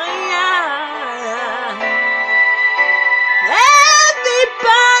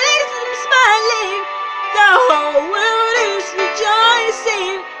 Everybody's smiling, the whole world is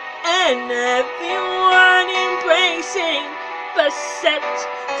rejoicing, and everyone embracing, except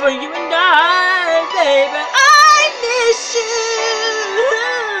for you and I, baby. I miss you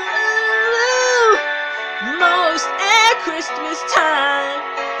most at Christmas time,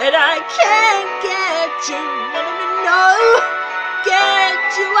 and I can't get you, no, get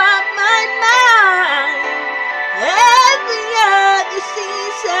you out my mind. Every other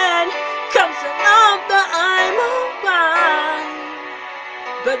season comes along, but I'm alright.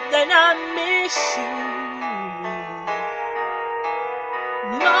 But then I miss you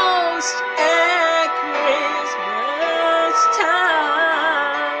most at Christmas time.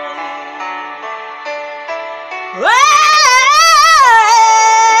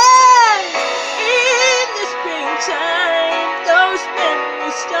 In the springtime, those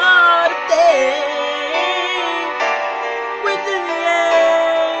memories start to fade. Within the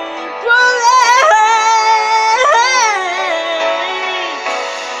April rain,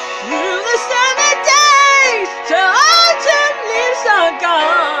 through the summer days till autumn leaves are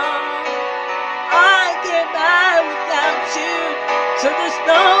gone, I get by without you till the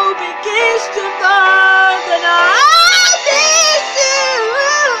snow begins to fall. And I miss you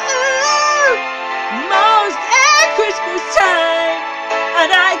most at Christmas time,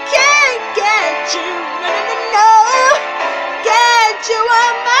 and I can't get you, no, get you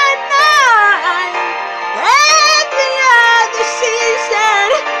on my mind. Every other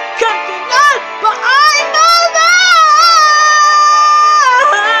season comes along, but I'm alright.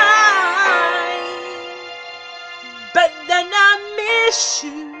 But then I miss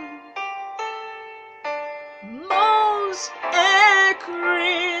you most at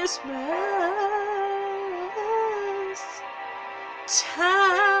Christmas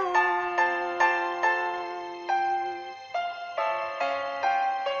time.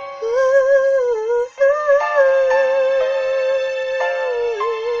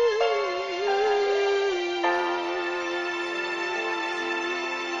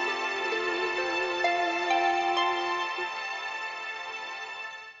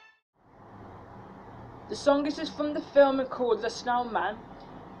 The song is from the film called The Snowman.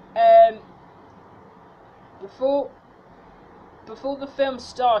 Before the film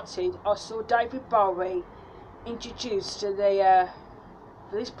started, I saw David Bowie introduced to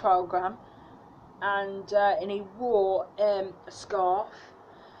this program, and he wore a scarf,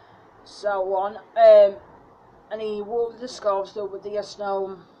 so on, and he wore the scarves with the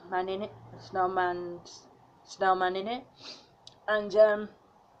snowman in it, snowman in it,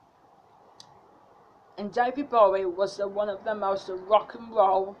 and David Bowie was one of the most rock and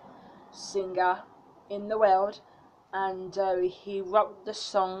roll singer in the world, and he wrote the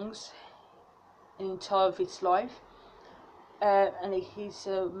songs in the entire of his life, and he's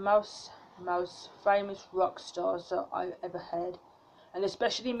the most famous rock stars that I've ever heard, and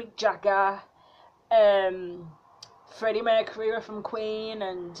especially Mick Jagger, Freddie Mercury from Queen,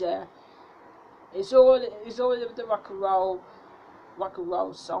 and it's all of the rock and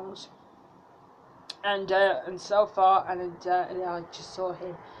roll songs, and so far, and I just saw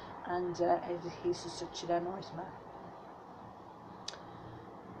him, and he's such a nice man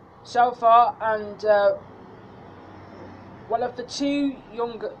so far, and one of the two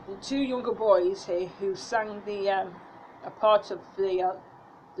younger boys here who sang a part of the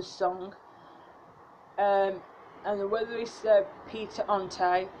song, and whether it's Peter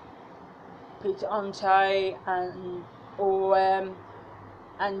Ante, and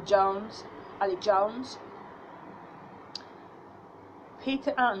Alec Jones.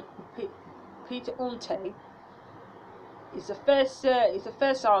 Peter Ante is the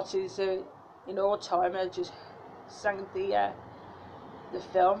first artist in all time that just sang the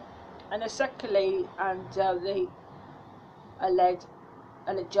film, and secondly, and the Alec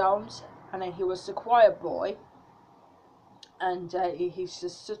Jones, and he was the choir boy, and he's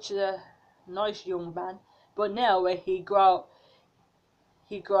just such a nice young man. But now he grows up.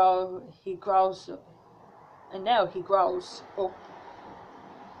 He's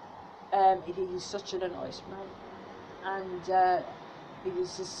such a nice man, and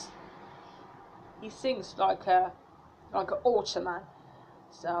he sings like an altar man.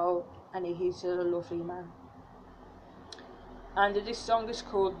 So, and he's a lovely man. And this song is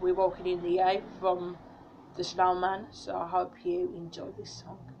called "We're Walking in the Air" from The Snowman. So I hope you enjoy this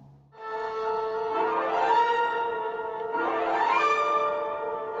song.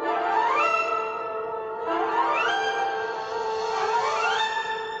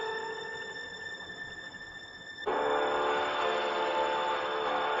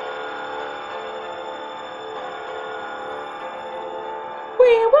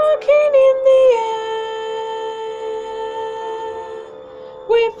 We're walking in the air,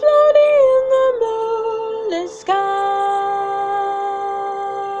 we're floating in the moonlit sky.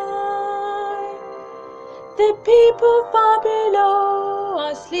 The people far below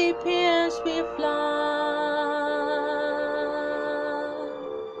are sleeping as we fly.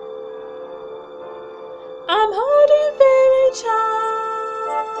 I'm holding very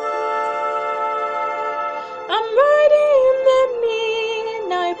tight, I'm riding in the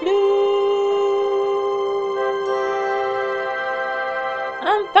midnight blue.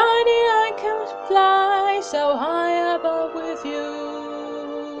 I'm finding I can fly so high above with you.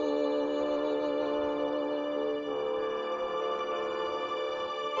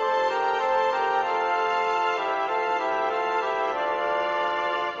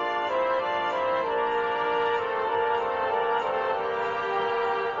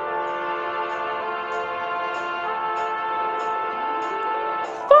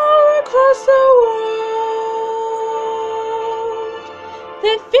 Across the world,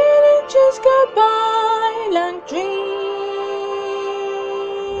 the feeling just go by like dreams.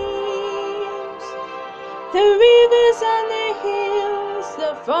 The rivers and the hills,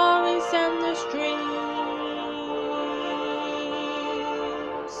 the forests and the streams.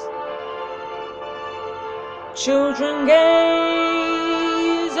 Children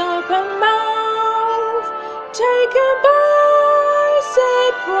gaze open mouth, taken by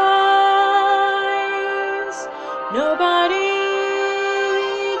surprise. Nobody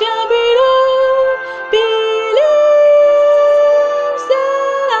down below believes their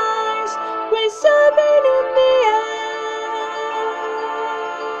lies. We're surfing in the air,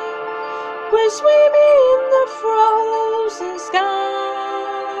 we're swimming in the frozen sky.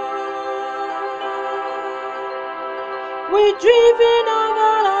 We're driven of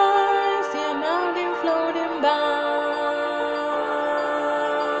our lives, the mountain floating by.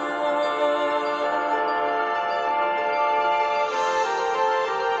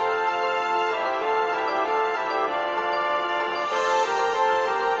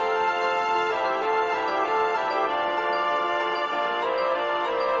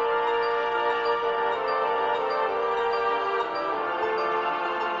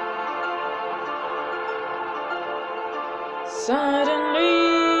 Suddenly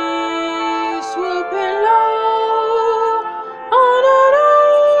swooping low on an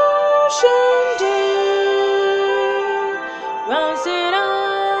ocean deep, rising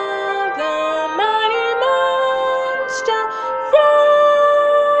up the mighty monster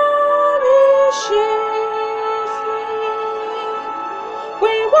from his sheets.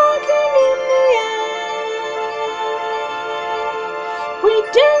 We walking in the air, we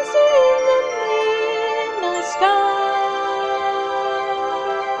dancing in the midnight sky.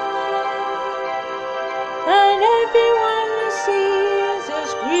 And everyone that sees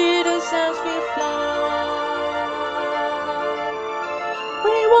us greet us as we fly.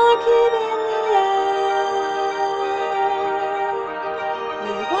 We walking in the air.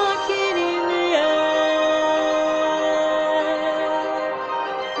 We walking in the air.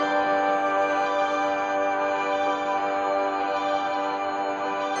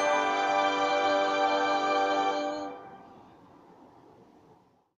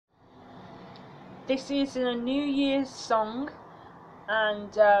 This is a New Year's song,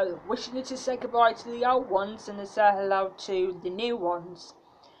 and wishing you to say goodbye to the old ones and to say hello to the new ones.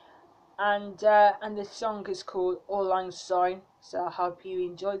 And the song is called All Lang Syne, so I hope you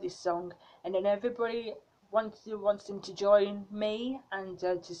enjoy this song. And then everybody wants them to join me and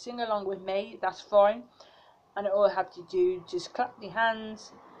to sing along with me, that's fine. And all I have to do just clap your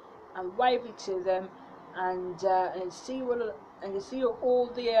hands and wave it to them, and see all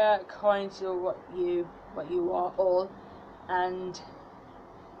the kinds of what you are all, and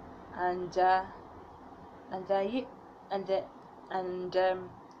there you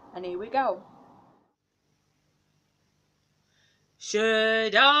and here we go.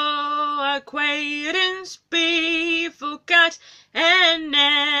 Should our acquaintance be forgot and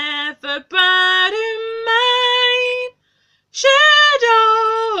never brought in mind? Should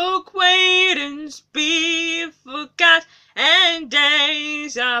our acquaintance be forgot and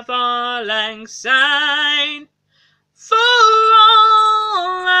days of Auld Lang Syne? For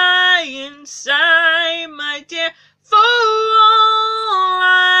all Lang Syne, my dear, for all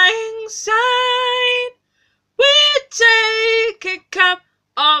Lang Syne, we take a cup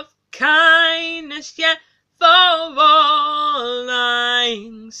of kindness, yeah, for all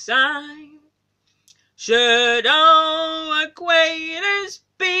Lang Syne. Should our acquaintance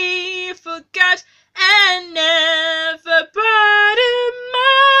be forgot and never brought in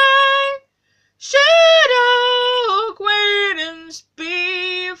mind? Should our acquaintance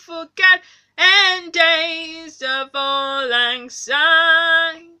be forgot and days of Auld Lang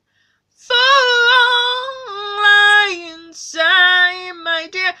Syne? For all Lang Syne, my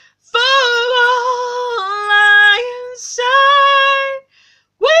dear, for all Lang Syne,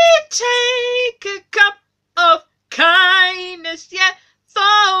 we take a cup of kindness, yeah, for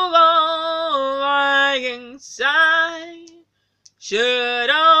all Lang Syne. Should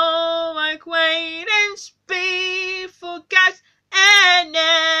our acquaintance be forgot and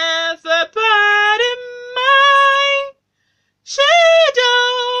never brought in mind? Should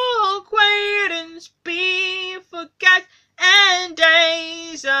our acquaintance be forgot and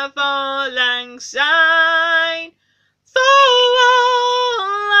days of Auld Lang Syne? For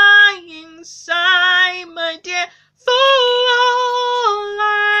all Lang Syne, my dear, for all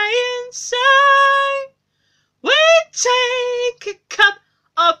Lang Syne, we take a cup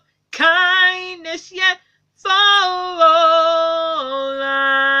of kindness, yeah, for all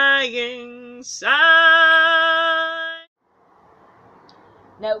Lang Syne.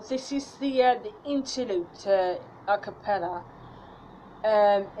 Now this is the interlude a cappella.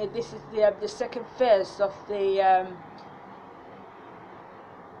 This is the second verse of the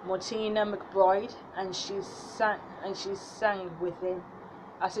Martina McBride, and she sang with him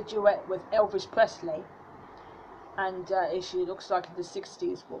as a duet with Elvis Presley, and she looks like the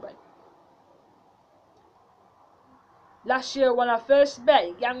 60s woman. Last year when I first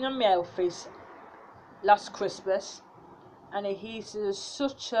met young Elvis last Christmas, and he's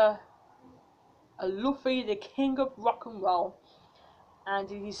such a lovely, the king of rock and roll, and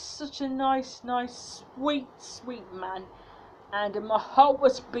he's such a nice, sweet man. And my heart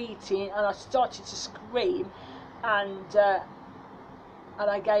was beating, and I started to scream, and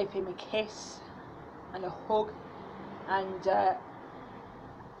I gave him a kiss and a hug, and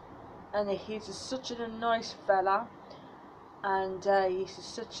he's such a nice fella, and he's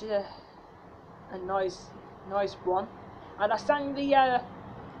such a nice one. And I sang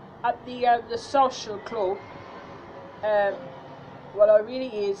at the social club what I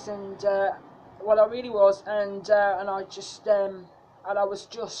really is, and what I really was, and I just and I was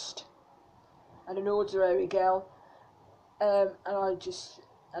just an ordinary girl, and I just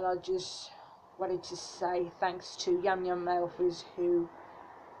wanted to say thanks to Yum Yum Malfers who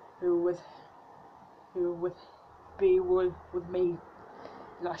would be with me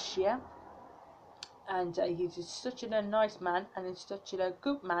last year, and he's just such a nice man, and he's such a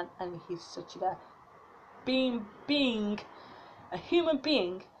good man, and he's such a being a human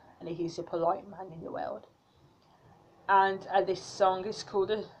being, and he's a polite man in the world. And this song is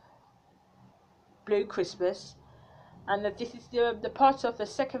called Blue Christmas, and this is the part of the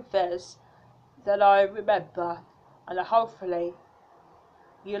second verse that I remember, and hopefully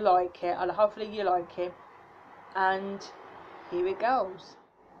you like it, and here it goes.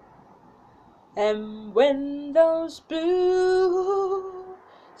 And when those blue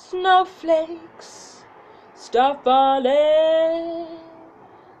snowflakes start falling,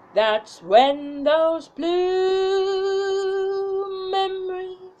 that's when those blue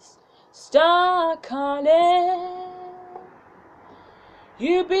memories start calling.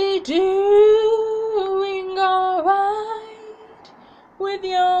 You'll be doing alright with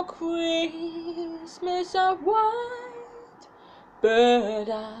your Christmas of white, but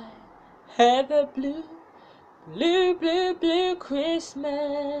I have a blue Christmas.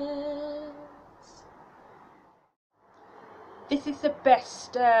 This is the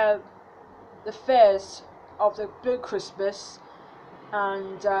best, the first of the Blue Christmas,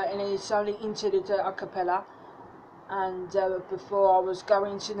 and it's only interlude a cappella. And before I was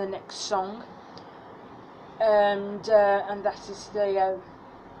going to the next song, and that is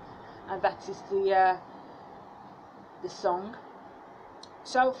the song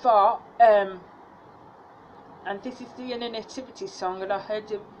so far. And this is the nativity song, and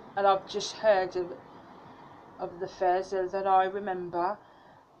I've just heard of the fairs that I remember,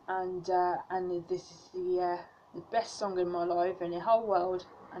 and this is the best song in my life in the whole world,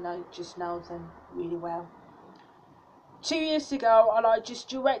 and I just know them really well. 2 years ago, I just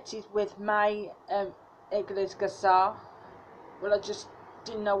duetted with my English guitar. Well, I just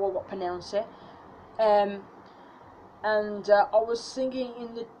didn't know what to pronounce it, and I was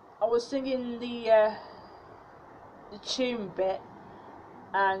singing the tune bit,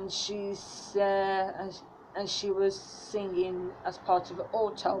 and she was singing as part of the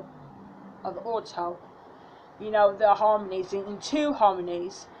alto. You know, the harmonies in two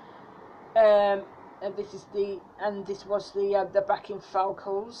harmonies. And this was the backing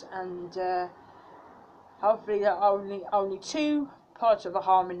vocals, and hopefully only two parts of the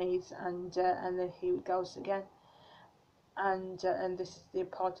harmonies, and then here it goes again, and this is the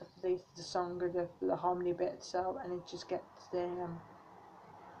part of the song of the harmony bit. So, and it just gets the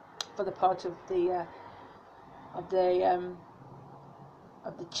for the part of the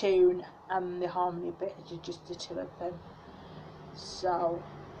tune and the harmony bit, just the two of them. So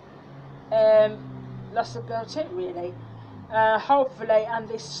that's about it really. Hopefully, and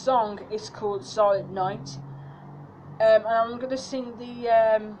this song is called Silent Night, and I'm gonna sing the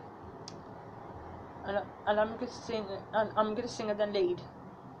and I'm gonna sing the lead,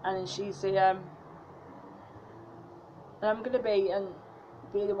 and she's the and I'm gonna be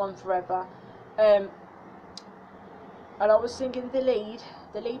the one forever, and I was singing the lead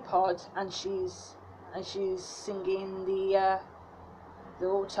part, and she's singing the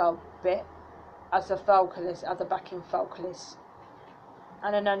alto bit as a vocalist, as a backing vocalist.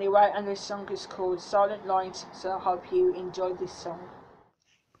 And then anyway, and this song is called Silent Night, so I hope you enjoy this song.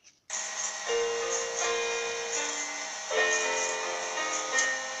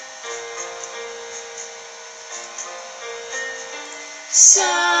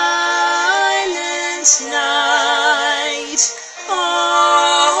 Silent night,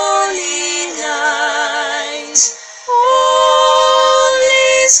 holy night, all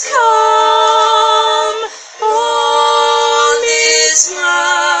is calm, all is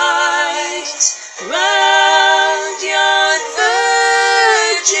light, round your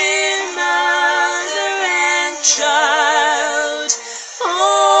Virgin Mother and Child,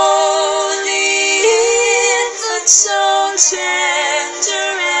 all the infant so tender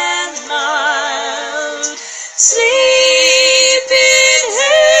and mild,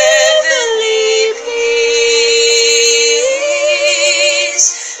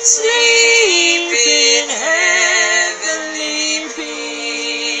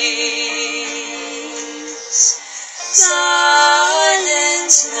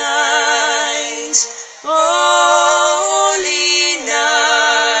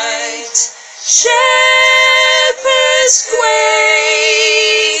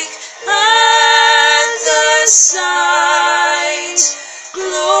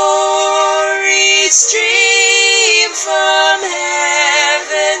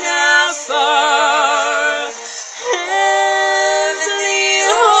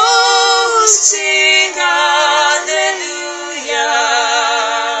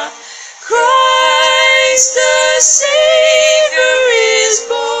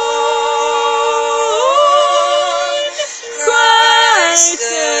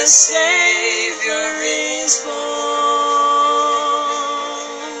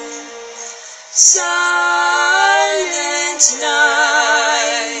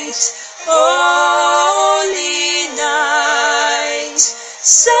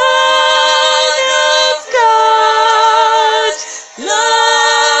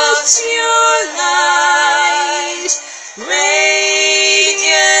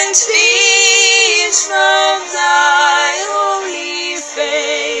 gleams from thy holy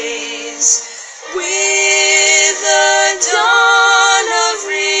face, with the dawn of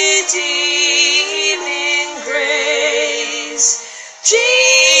redeeming grace.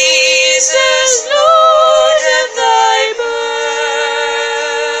 Jesus, Lord, at thy birth.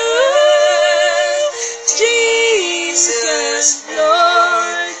 Jesus,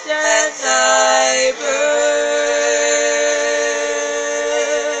 Lord, at thy birth.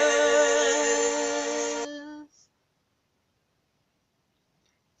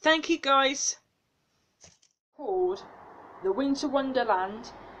 Thank you guys. Called The Winter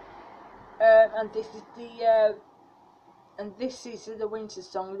Wonderland, and this is the winter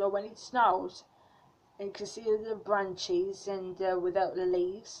song, when it snows and you can see the branches and without the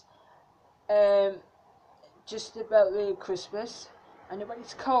leaves, just about the Christmas. And when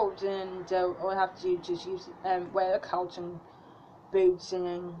it's cold, and all I have to do is just use wear a coat and boots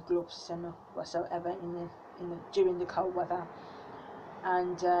and gloves and whatsoever during the cold weather.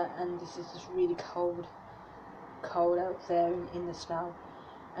 And this is just really cold out there in the snow.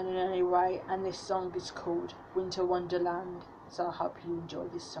 And anyway, and this song is called Winter Wonderland, so I hope you enjoy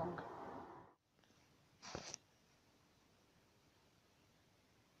this song.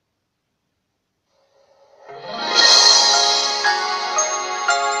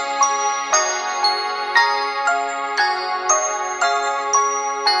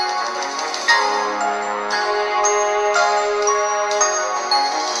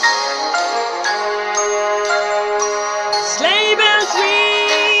 Sleigh bells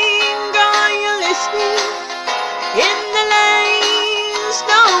ring, are you listening? In the lane,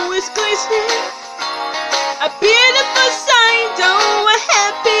 snow is glistening. A beautiful sight, oh, we're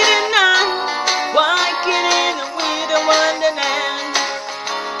happy tonight, walking in a winter wonderland.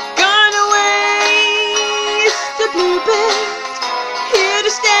 Gone away is the bluebird, here to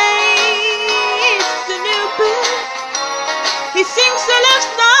stay is the new bird. He sings a love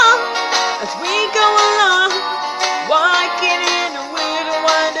song as we go along, walking in a winter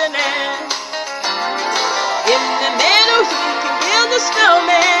wonderland. In the meadows we can build a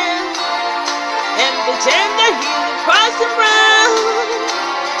snowman and pretend that he's across the road.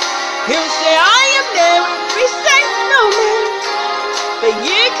 He'll say, I am there, and we say no man, but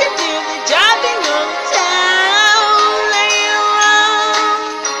you can do the jobbing on the town. Later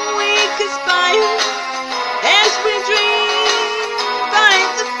on we conspire as we dream by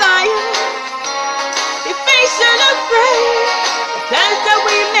the fire. Be face unafraid, the plans that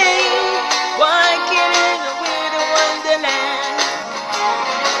we made, walking in a winter wonderland.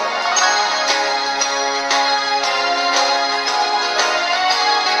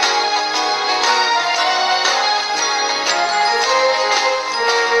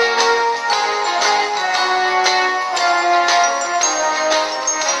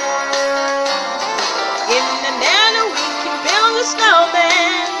 In the meadow we can build a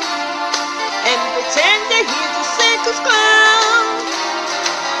snowman and pretend that he's a Santa's clown.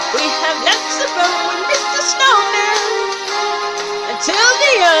 We have lots of fun with Mr. Snowman until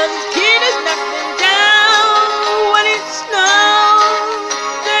the other kid has knocked them down. When it snows,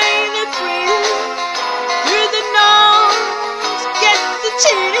 they look green through the nose, get the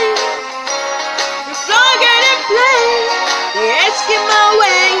chin. We flog it and play, they ask him our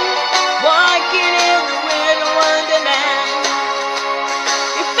way, walking in the winter wonderland.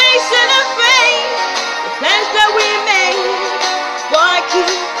 Be facing afraid, the plans that we made,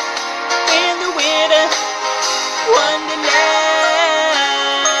 walking in the winter wonderland.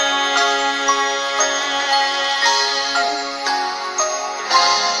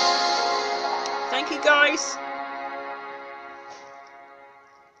 Thank you guys.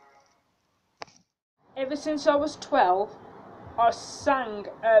 Ever since I was 12, I sang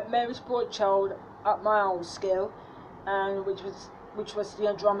Mary's Boy Child at my old school, and which was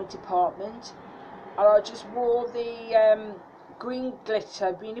the drama department. And I just wore the green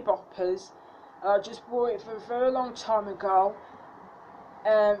glitter beanie boppers, and I just wore it for a very long time ago.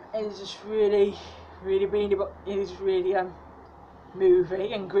 And it's just really it is really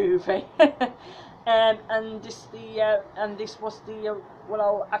movie and groovy. And this was the well,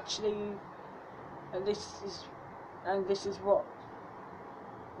 I'll actually. And this is what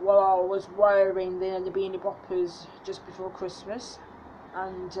I was wearing the beanie boppers just before Christmas,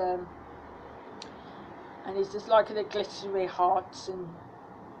 and it's just like the glittery hearts, and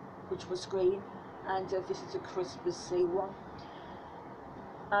which was green, and this is a Christmassy one.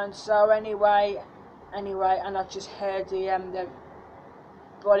 And so anyway, and I just heard the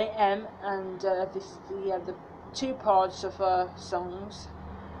Bonnie M, and this is the two parts of her songs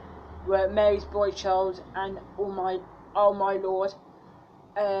were Mary's Boy Child and Oh My Lord.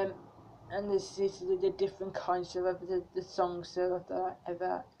 And this is the different kinds of the songs that I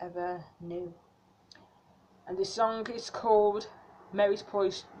ever knew. And the song is called Mary's Boy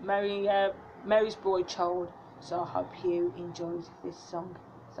Child. So I hope you enjoyed this song.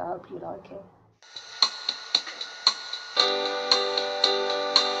 So I hope you like it.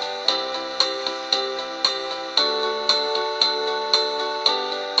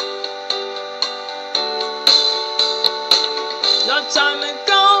 Long time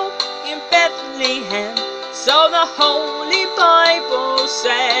ago in Bethlehem, so the Holy Bible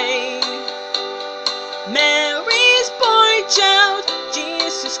say, Mary's boy child,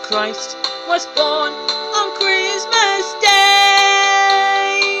 Jesus Christ, was born on Christmas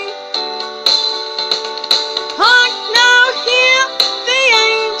Day. Hark now, hear the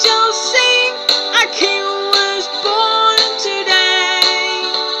angels sing, a king was born today,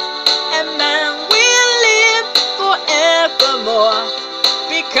 and man will live forevermore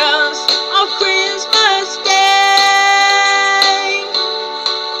because of Christmas Day.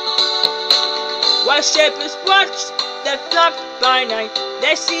 While shepherds watch the flock by night,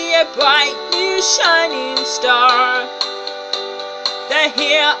 they see a bright new shining star. They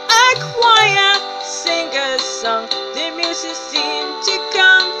hear a choir sing a song, the music seemed to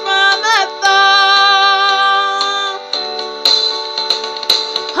come from afar.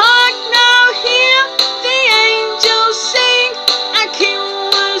 Hark now, hear the angels sing, a king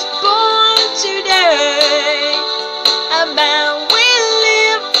was born today, a man will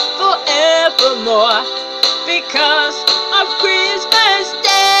live forevermore because of Christmas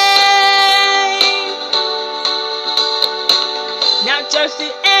Day. Now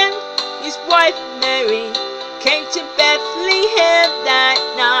Joseph and his wife Mary came to Bethlehem that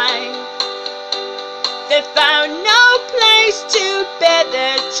night. They found no place to bed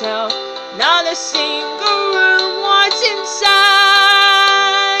their child, not a single room was inside.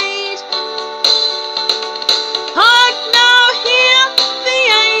 Hark now, hear the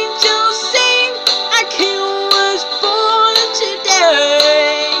angels sing, a king was born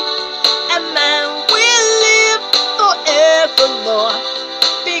today, and man will live forevermore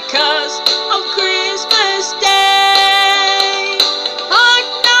because of Christmas Day. Hark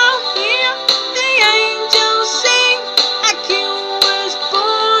now, hear the angels sing, a king was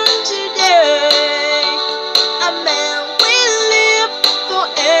born today, a man will live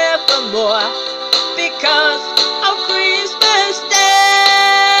forevermore because of Christmas Day.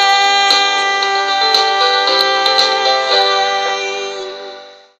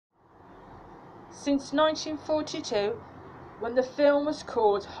 Since 1942, when the film was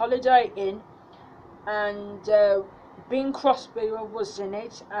called Holiday Inn, and Bing Crosby was in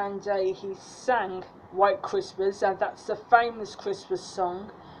it, and he sang White Christmas, and that's the famous Christmas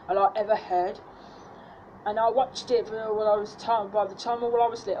song that I ever heard. And I watched it by the time when I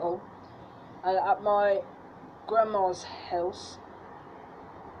was little, at my grandma's house.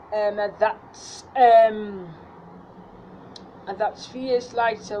 And that's a few years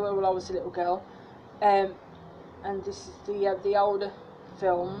later when I was a little girl. And this is the older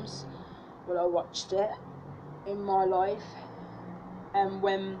films when I watched it in my life, and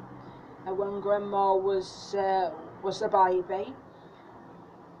when Grandma was a baby,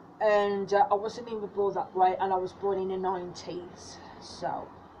 and I wasn't even born that way, and I was born in the 90s, so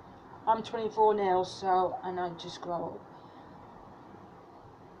I'm 24 now, so, and I just grow up,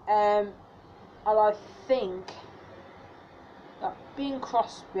 and I think that Bing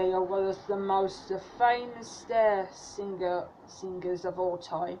Crosby was the most famous singers of all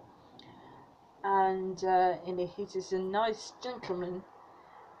time, and he's a nice gentleman,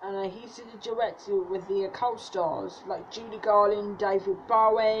 and he's a director with the co-stars like Judy Garland, David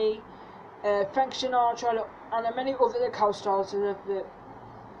Bowie, Frank Sinatra, and many other co-stars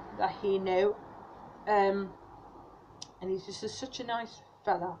that he knew, and he's just such a nice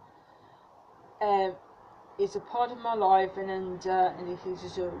fella. He's a part of my life, and he's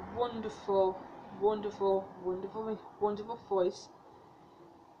just a wonderful voice.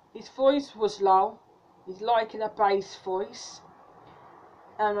 His voice was low. He's like a bass voice,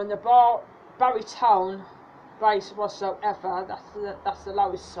 and on the baritone bass whatsoever, that's the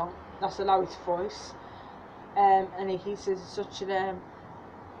lowest song. That's the lowest voice. And he's such a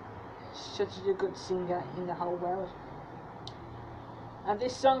good singer in the whole world. And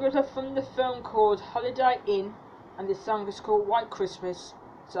this song is from the film called Holiday Inn, and this song is called White Christmas.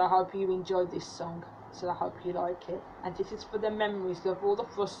 So I hope you enjoyed this song. So I hope you like it. And this is for the memories of all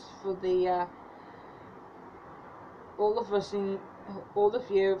of us, for the all of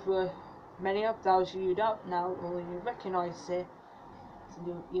you, for many of those you don't know or you recognise it.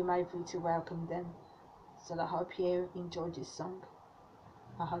 So you may be to welcome them. So I hope you enjoyed this song.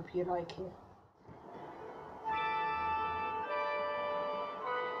 I hope you like it.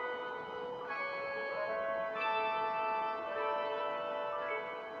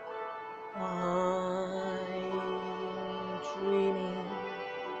 I'm dreaming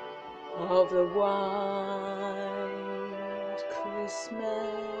of the white Christmas,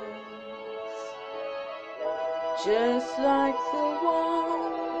 just like the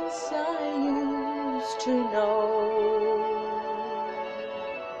ones I used to know,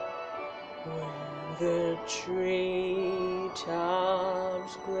 when the treetops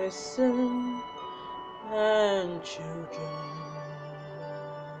glisten and children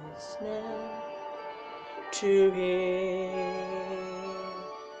listen to hear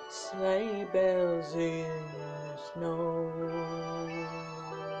sleigh bells in the snow.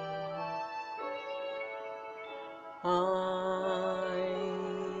 I'm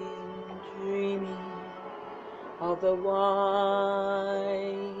dreaming of the white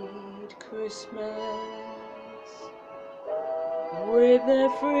Christmas, with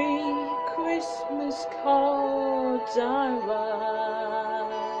every Christmas cards I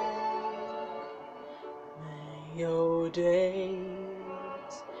write. May your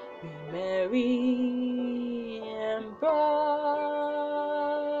days be merry and bright,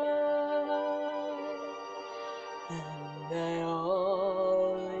 and may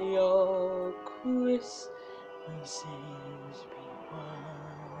all your Christmases be white.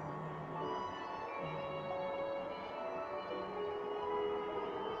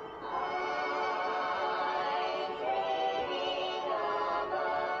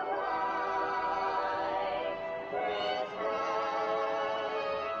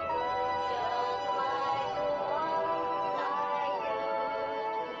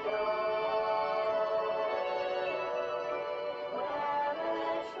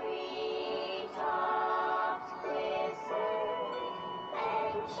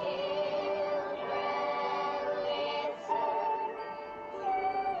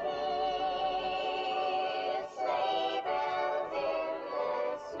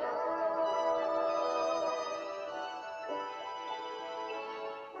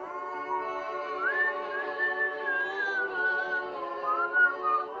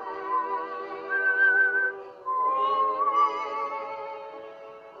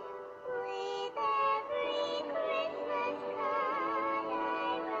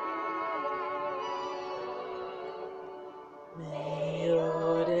 May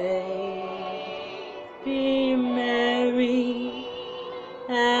your day be merry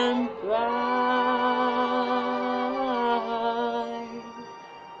and bright,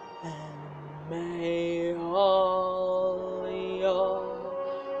 and may all your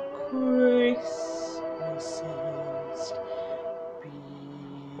Christmases be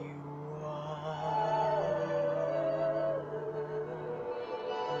white.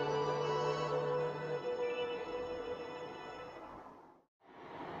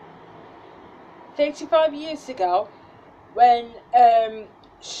 35 years ago, when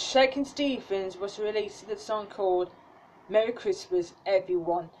Shakin' Stevens was releasing a song called Merry Christmas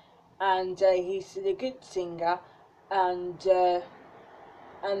Everyone, and he's a good singer, and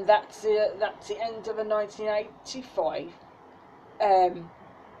that's the end of 1985, and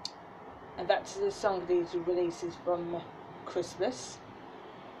that's the song that he releases from Christmas,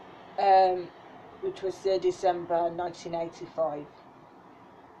 which was December 1985.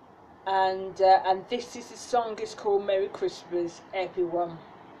 And this is the song. It's called Merry Christmas Everyone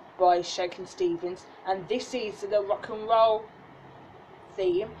by Shakin' Stevens, and this is the rock and roll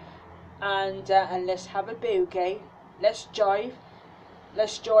theme, and let's have a boogie, let's jive,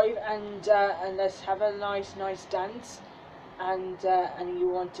 and let's have a nice dance, and you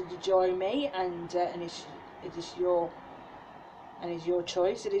wanted to join me, and it's your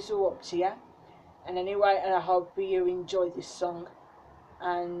choice. It is all up to you. And anyway, and I hope you enjoy this song,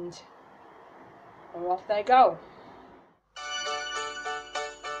 and off they go.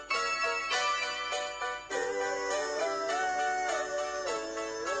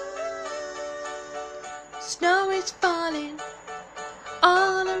 Snow is falling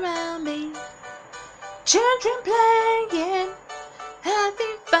all around me, children playing,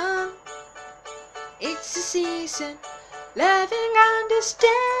 having fun. It's the season, loving,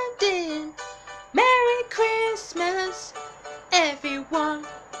 understanding. Merry Christmas, everyone.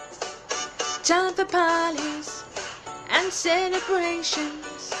 Time for parties and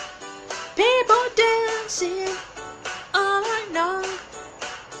celebrations, people dancing all night long.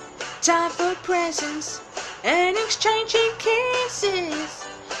 Time for presents and exchanging kisses,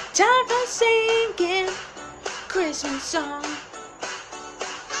 time for singing Christmas song.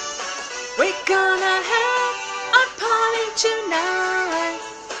 We're gonna have a party tonight,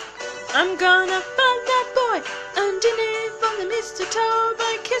 I'm gonna find that boy underneath on the mistletoe,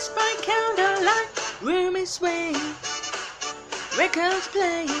 by kiss by candlelight. Room is swaying, records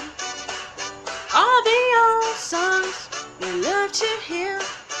playing, all the old songs we love to hear.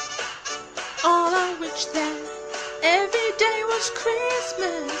 All of which then every day was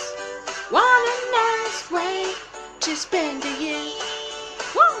Christmas. What a nice way to spend a year.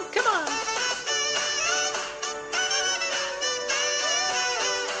 Woo, come on.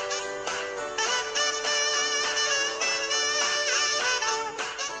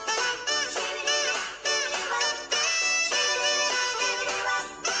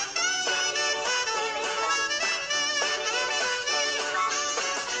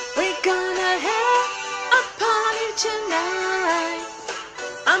 We're gonna have a party tonight.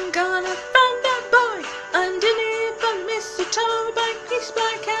 I'm gonna find that boy underneath the mistletoe, by kiss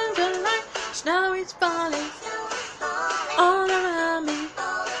by candlelight. Snow is falling all around me.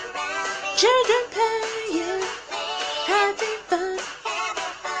 Children playing, having fun.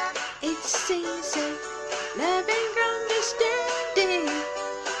 It's season, loving, understanding.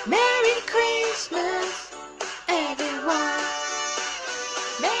 Merry Christmas, everyone.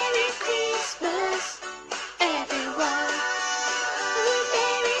 Merry Christmas, everyone.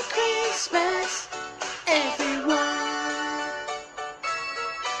 Merry Christmas, everyone.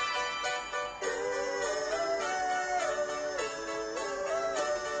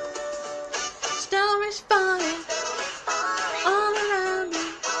 Snow is falling all around me.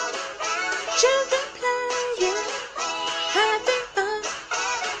 Children playing, having fun.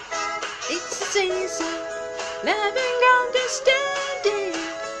 It's the season, loving, understanding.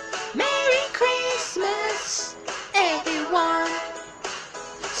 Merry Christmas, everyone.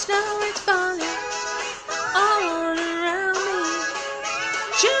 Snow is falling all around me.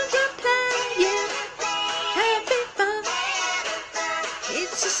 Children playing, having fun.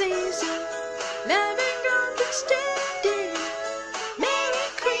 It's the season, loving, understanding. Merry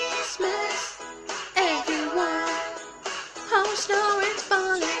Christmas, everyone. Oh, snow is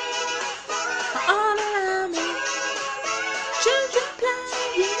falling all around me. Children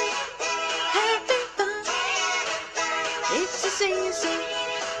playing, having fun. It's the season,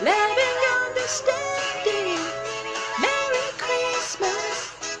 loving, understanding. Merry Christmas,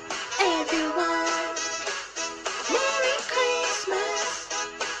 everyone. Merry Christmas,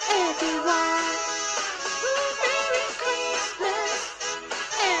 everyone. Merry Christmas,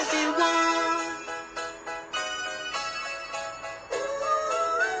 everyone.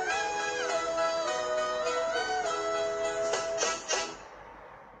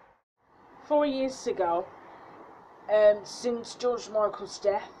 4 years ago, since George Michael's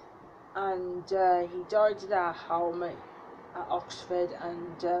death, and he died at our home at Oxford,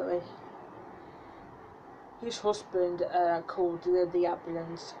 and his husband called the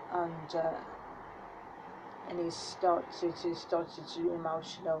ambulance, and he started to be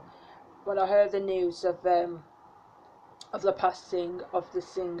emotional. When I heard the news of the passing of the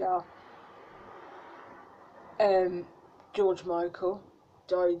singer, George Michael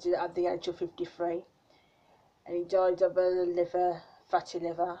died at the age of 53, and he died of a fatty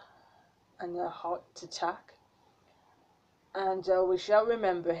liver and a heart attack. And we shall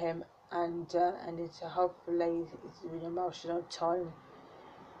remember him, and it's hopefully it's an emotional time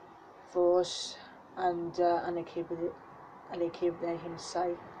for us, and I keep him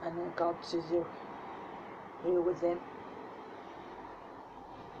safe, and God to do here with him.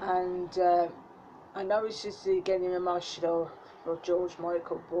 And I know it's just getting emotional for George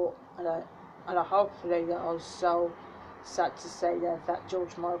Michael, but and I hopefully that I was so sad to say that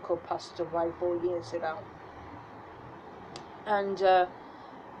George Michael passed away 4 years ago. And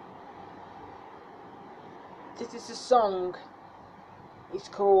this is a song. It's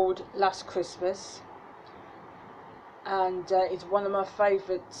called Last Christmas, and it's one of my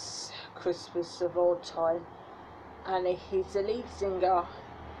favourite Christmas of all time. And he's the lead singer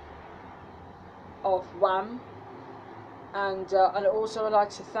of Wham. And also I'd like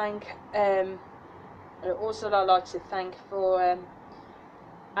to thank for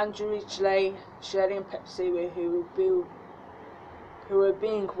Andrew Ridgely, Shirley and Pepsi, who are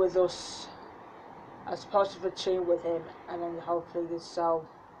being with us as part of a tune with him, and then hopefully they're so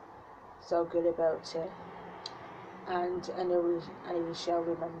good about it, and he shall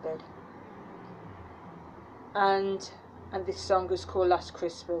remembered. And this song is called Last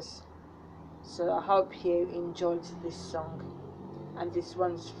Christmas. So I hope you enjoyed this song, and this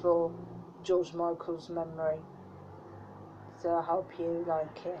one's for George Michael's memory. So I hope you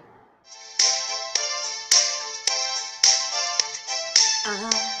like it.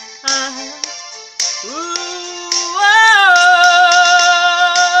 Ooh, oh.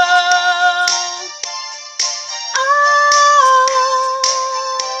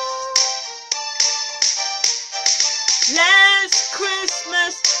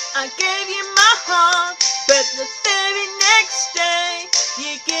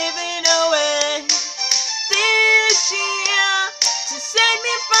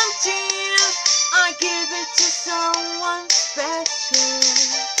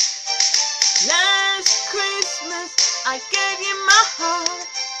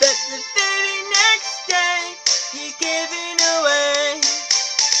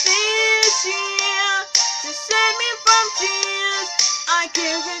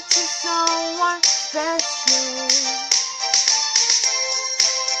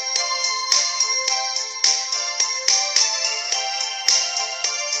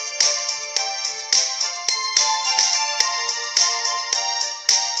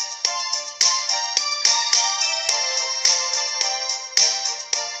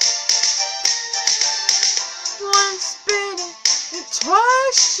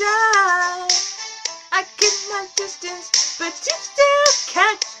 shy. I keep my distance, but you still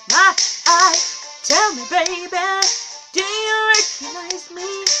catch my eye. Tell me, baby, do you recognize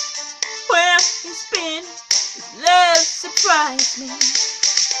me? Where you been? Love surprise me.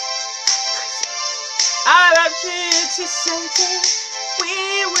 I love you to say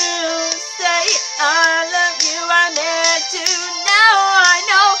we will say I love you. I meant to. Now I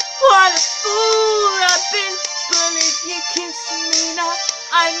know what a fool I've been. But if you kiss me now,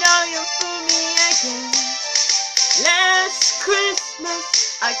 I know you'll fool me again. Last Christmas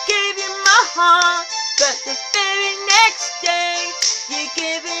I gave you my heart, but the very next day you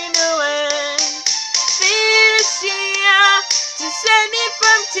gave it away. This year, to save me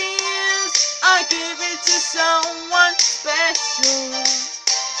from tears, I give it to someone special.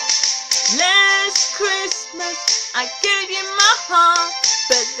 Last Christmas I gave you my heart,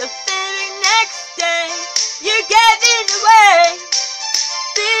 but the very next day you gave it away.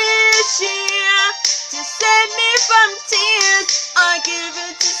 This year, to save me from tears, I give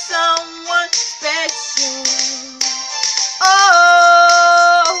it to someone special.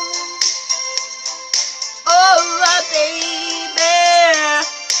 Oh, oh, baby.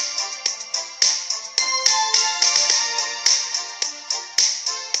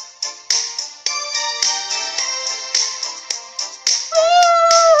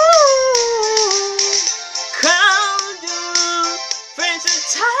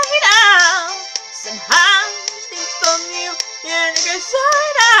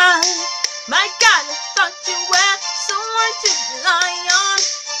 My God, I thought you were someone to rely on.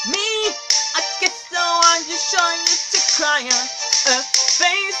 Me, I guess so I'm just trying to cry on. A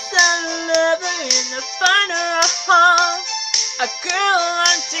face of lover in the finer of heart. A girl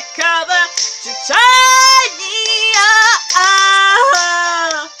undercover to tie me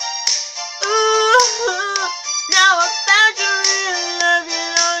up. Ooh, now I found your real love, you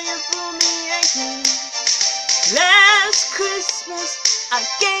know you fool me again. Last Christmas I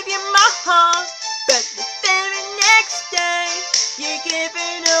gave you my heart, but the very next day you gave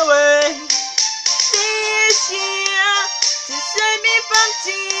it away. This year, to save me from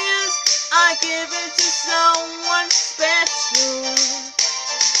tears, I give it to someone special.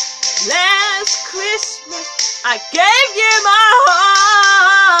 Last Christmas I gave you my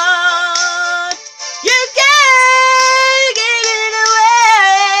heart. You gave it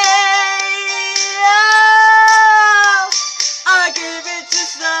away. Oh, I give it to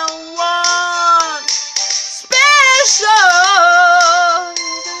someone special.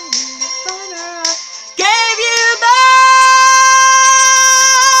 Gave you back.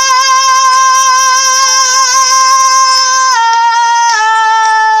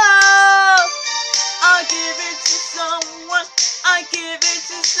 I give it to someone. I give it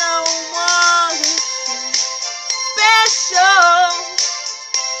to someone special.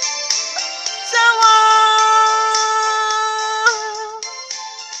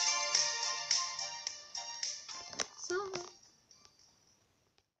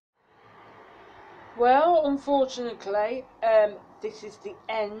 Well, unfortunately, this is the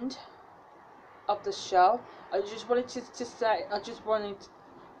end of the show. I just wanted to say, I just wanted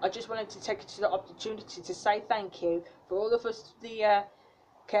to take the opportunity to say thank you for all of us, the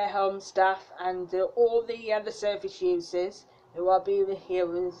care home staff, and all the service users who are being here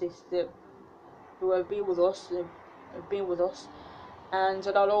with this, who have been with us, and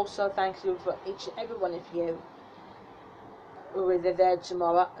I'll also thank you for each and every one of you who will be there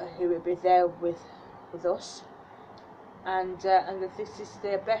tomorrow, who will be there with us, and this is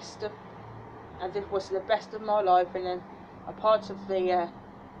the best of, and this was the best of my life, and then a part of the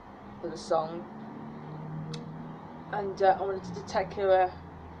song, and I wanted to take a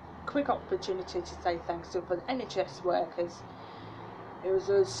quick opportunity to say thanks to the NHS workers. It was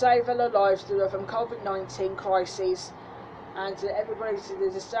a save our lives from COVID-19 crisis, and everybody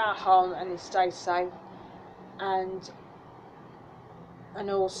to stay at home and stay safe, and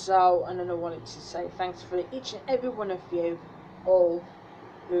also, and I wanted to say thanks for each and every one of you all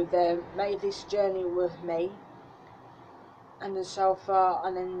who made this journey with me, and so far,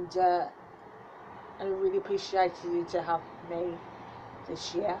 and I really appreciated you to have me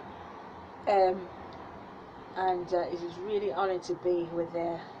this year, and it is really honoured to be with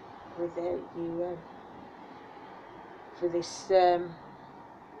you for this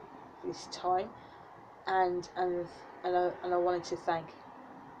time, and I wanted to thank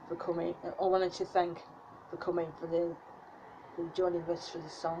for coming. I wanted to thank for coming for joining us for the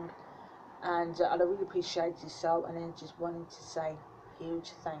song, and I really appreciate you so. And I just wanted to say a huge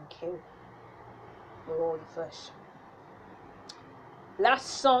thank you for all of us. Last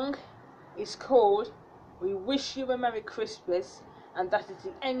song is called "We Wish You a Merry Christmas," and that is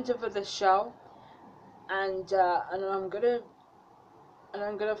the end of the show. And I'm gonna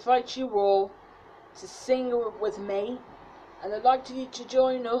invite you all to sing with me, and I'd like you to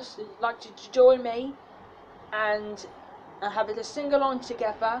join us. I'd like you to join me and have it a sing along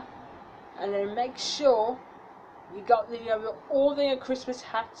together, and then make sure you got all the Christmas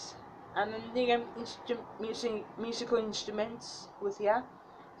hats and the musical instruments with you.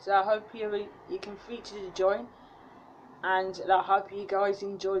 So I hope you can feature to join, and I hope you guys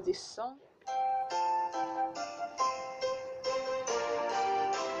enjoy this song.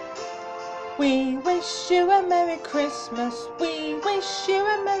 We wish you a Merry Christmas. We wish you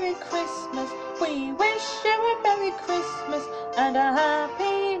a Merry Christmas. We wish you a Merry Christmas and a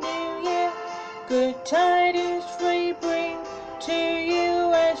Happy New Year. Good tidings we bring to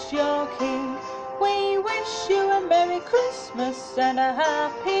you as your King. We wish you a Merry Christmas and a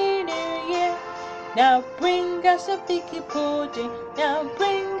Happy New Year. Now bring us a figgy pudding. Now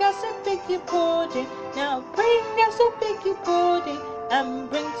bring us a figgy pudding. Now bring us a figgy pudding and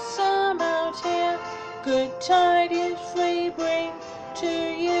bring some out here. Good tidings we bring to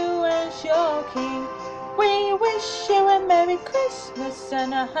you as your King. We wish you a Merry Christmas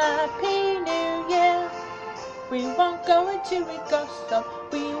and a Happy New Year. We won't go until we got some.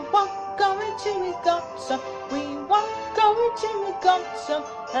 We won't go until we got some. We won't go until we got some.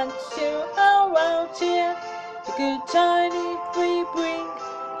 And to our out here, the good tidings we bring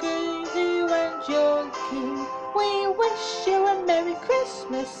to you and your King. We wish you a Merry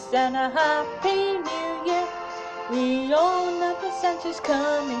Christmas and a Happy New Year. We all know the Santa's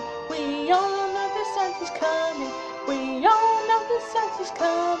coming. We all know the Santa's coming. We all know the Santa's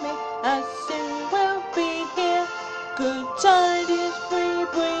coming, and soon we'll be here. Good tidings we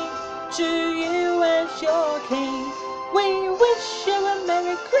bring to you as your King. We wish you a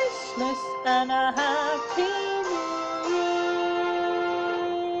Merry Christmas and a Happy New Year.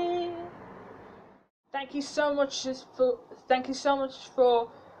 Thank you so much for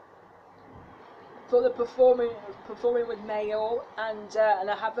the performing with me all, and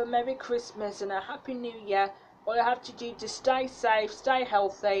I have a Merry Christmas and a Happy New Year. All I have to do to stay safe, stay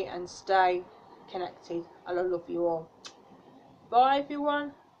healthy, and stay connected. And I love you all. Bye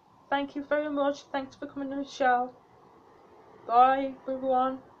everyone. Thank you very much. Thanks for coming to the show. Bye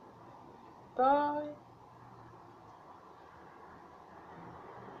everyone. Bye.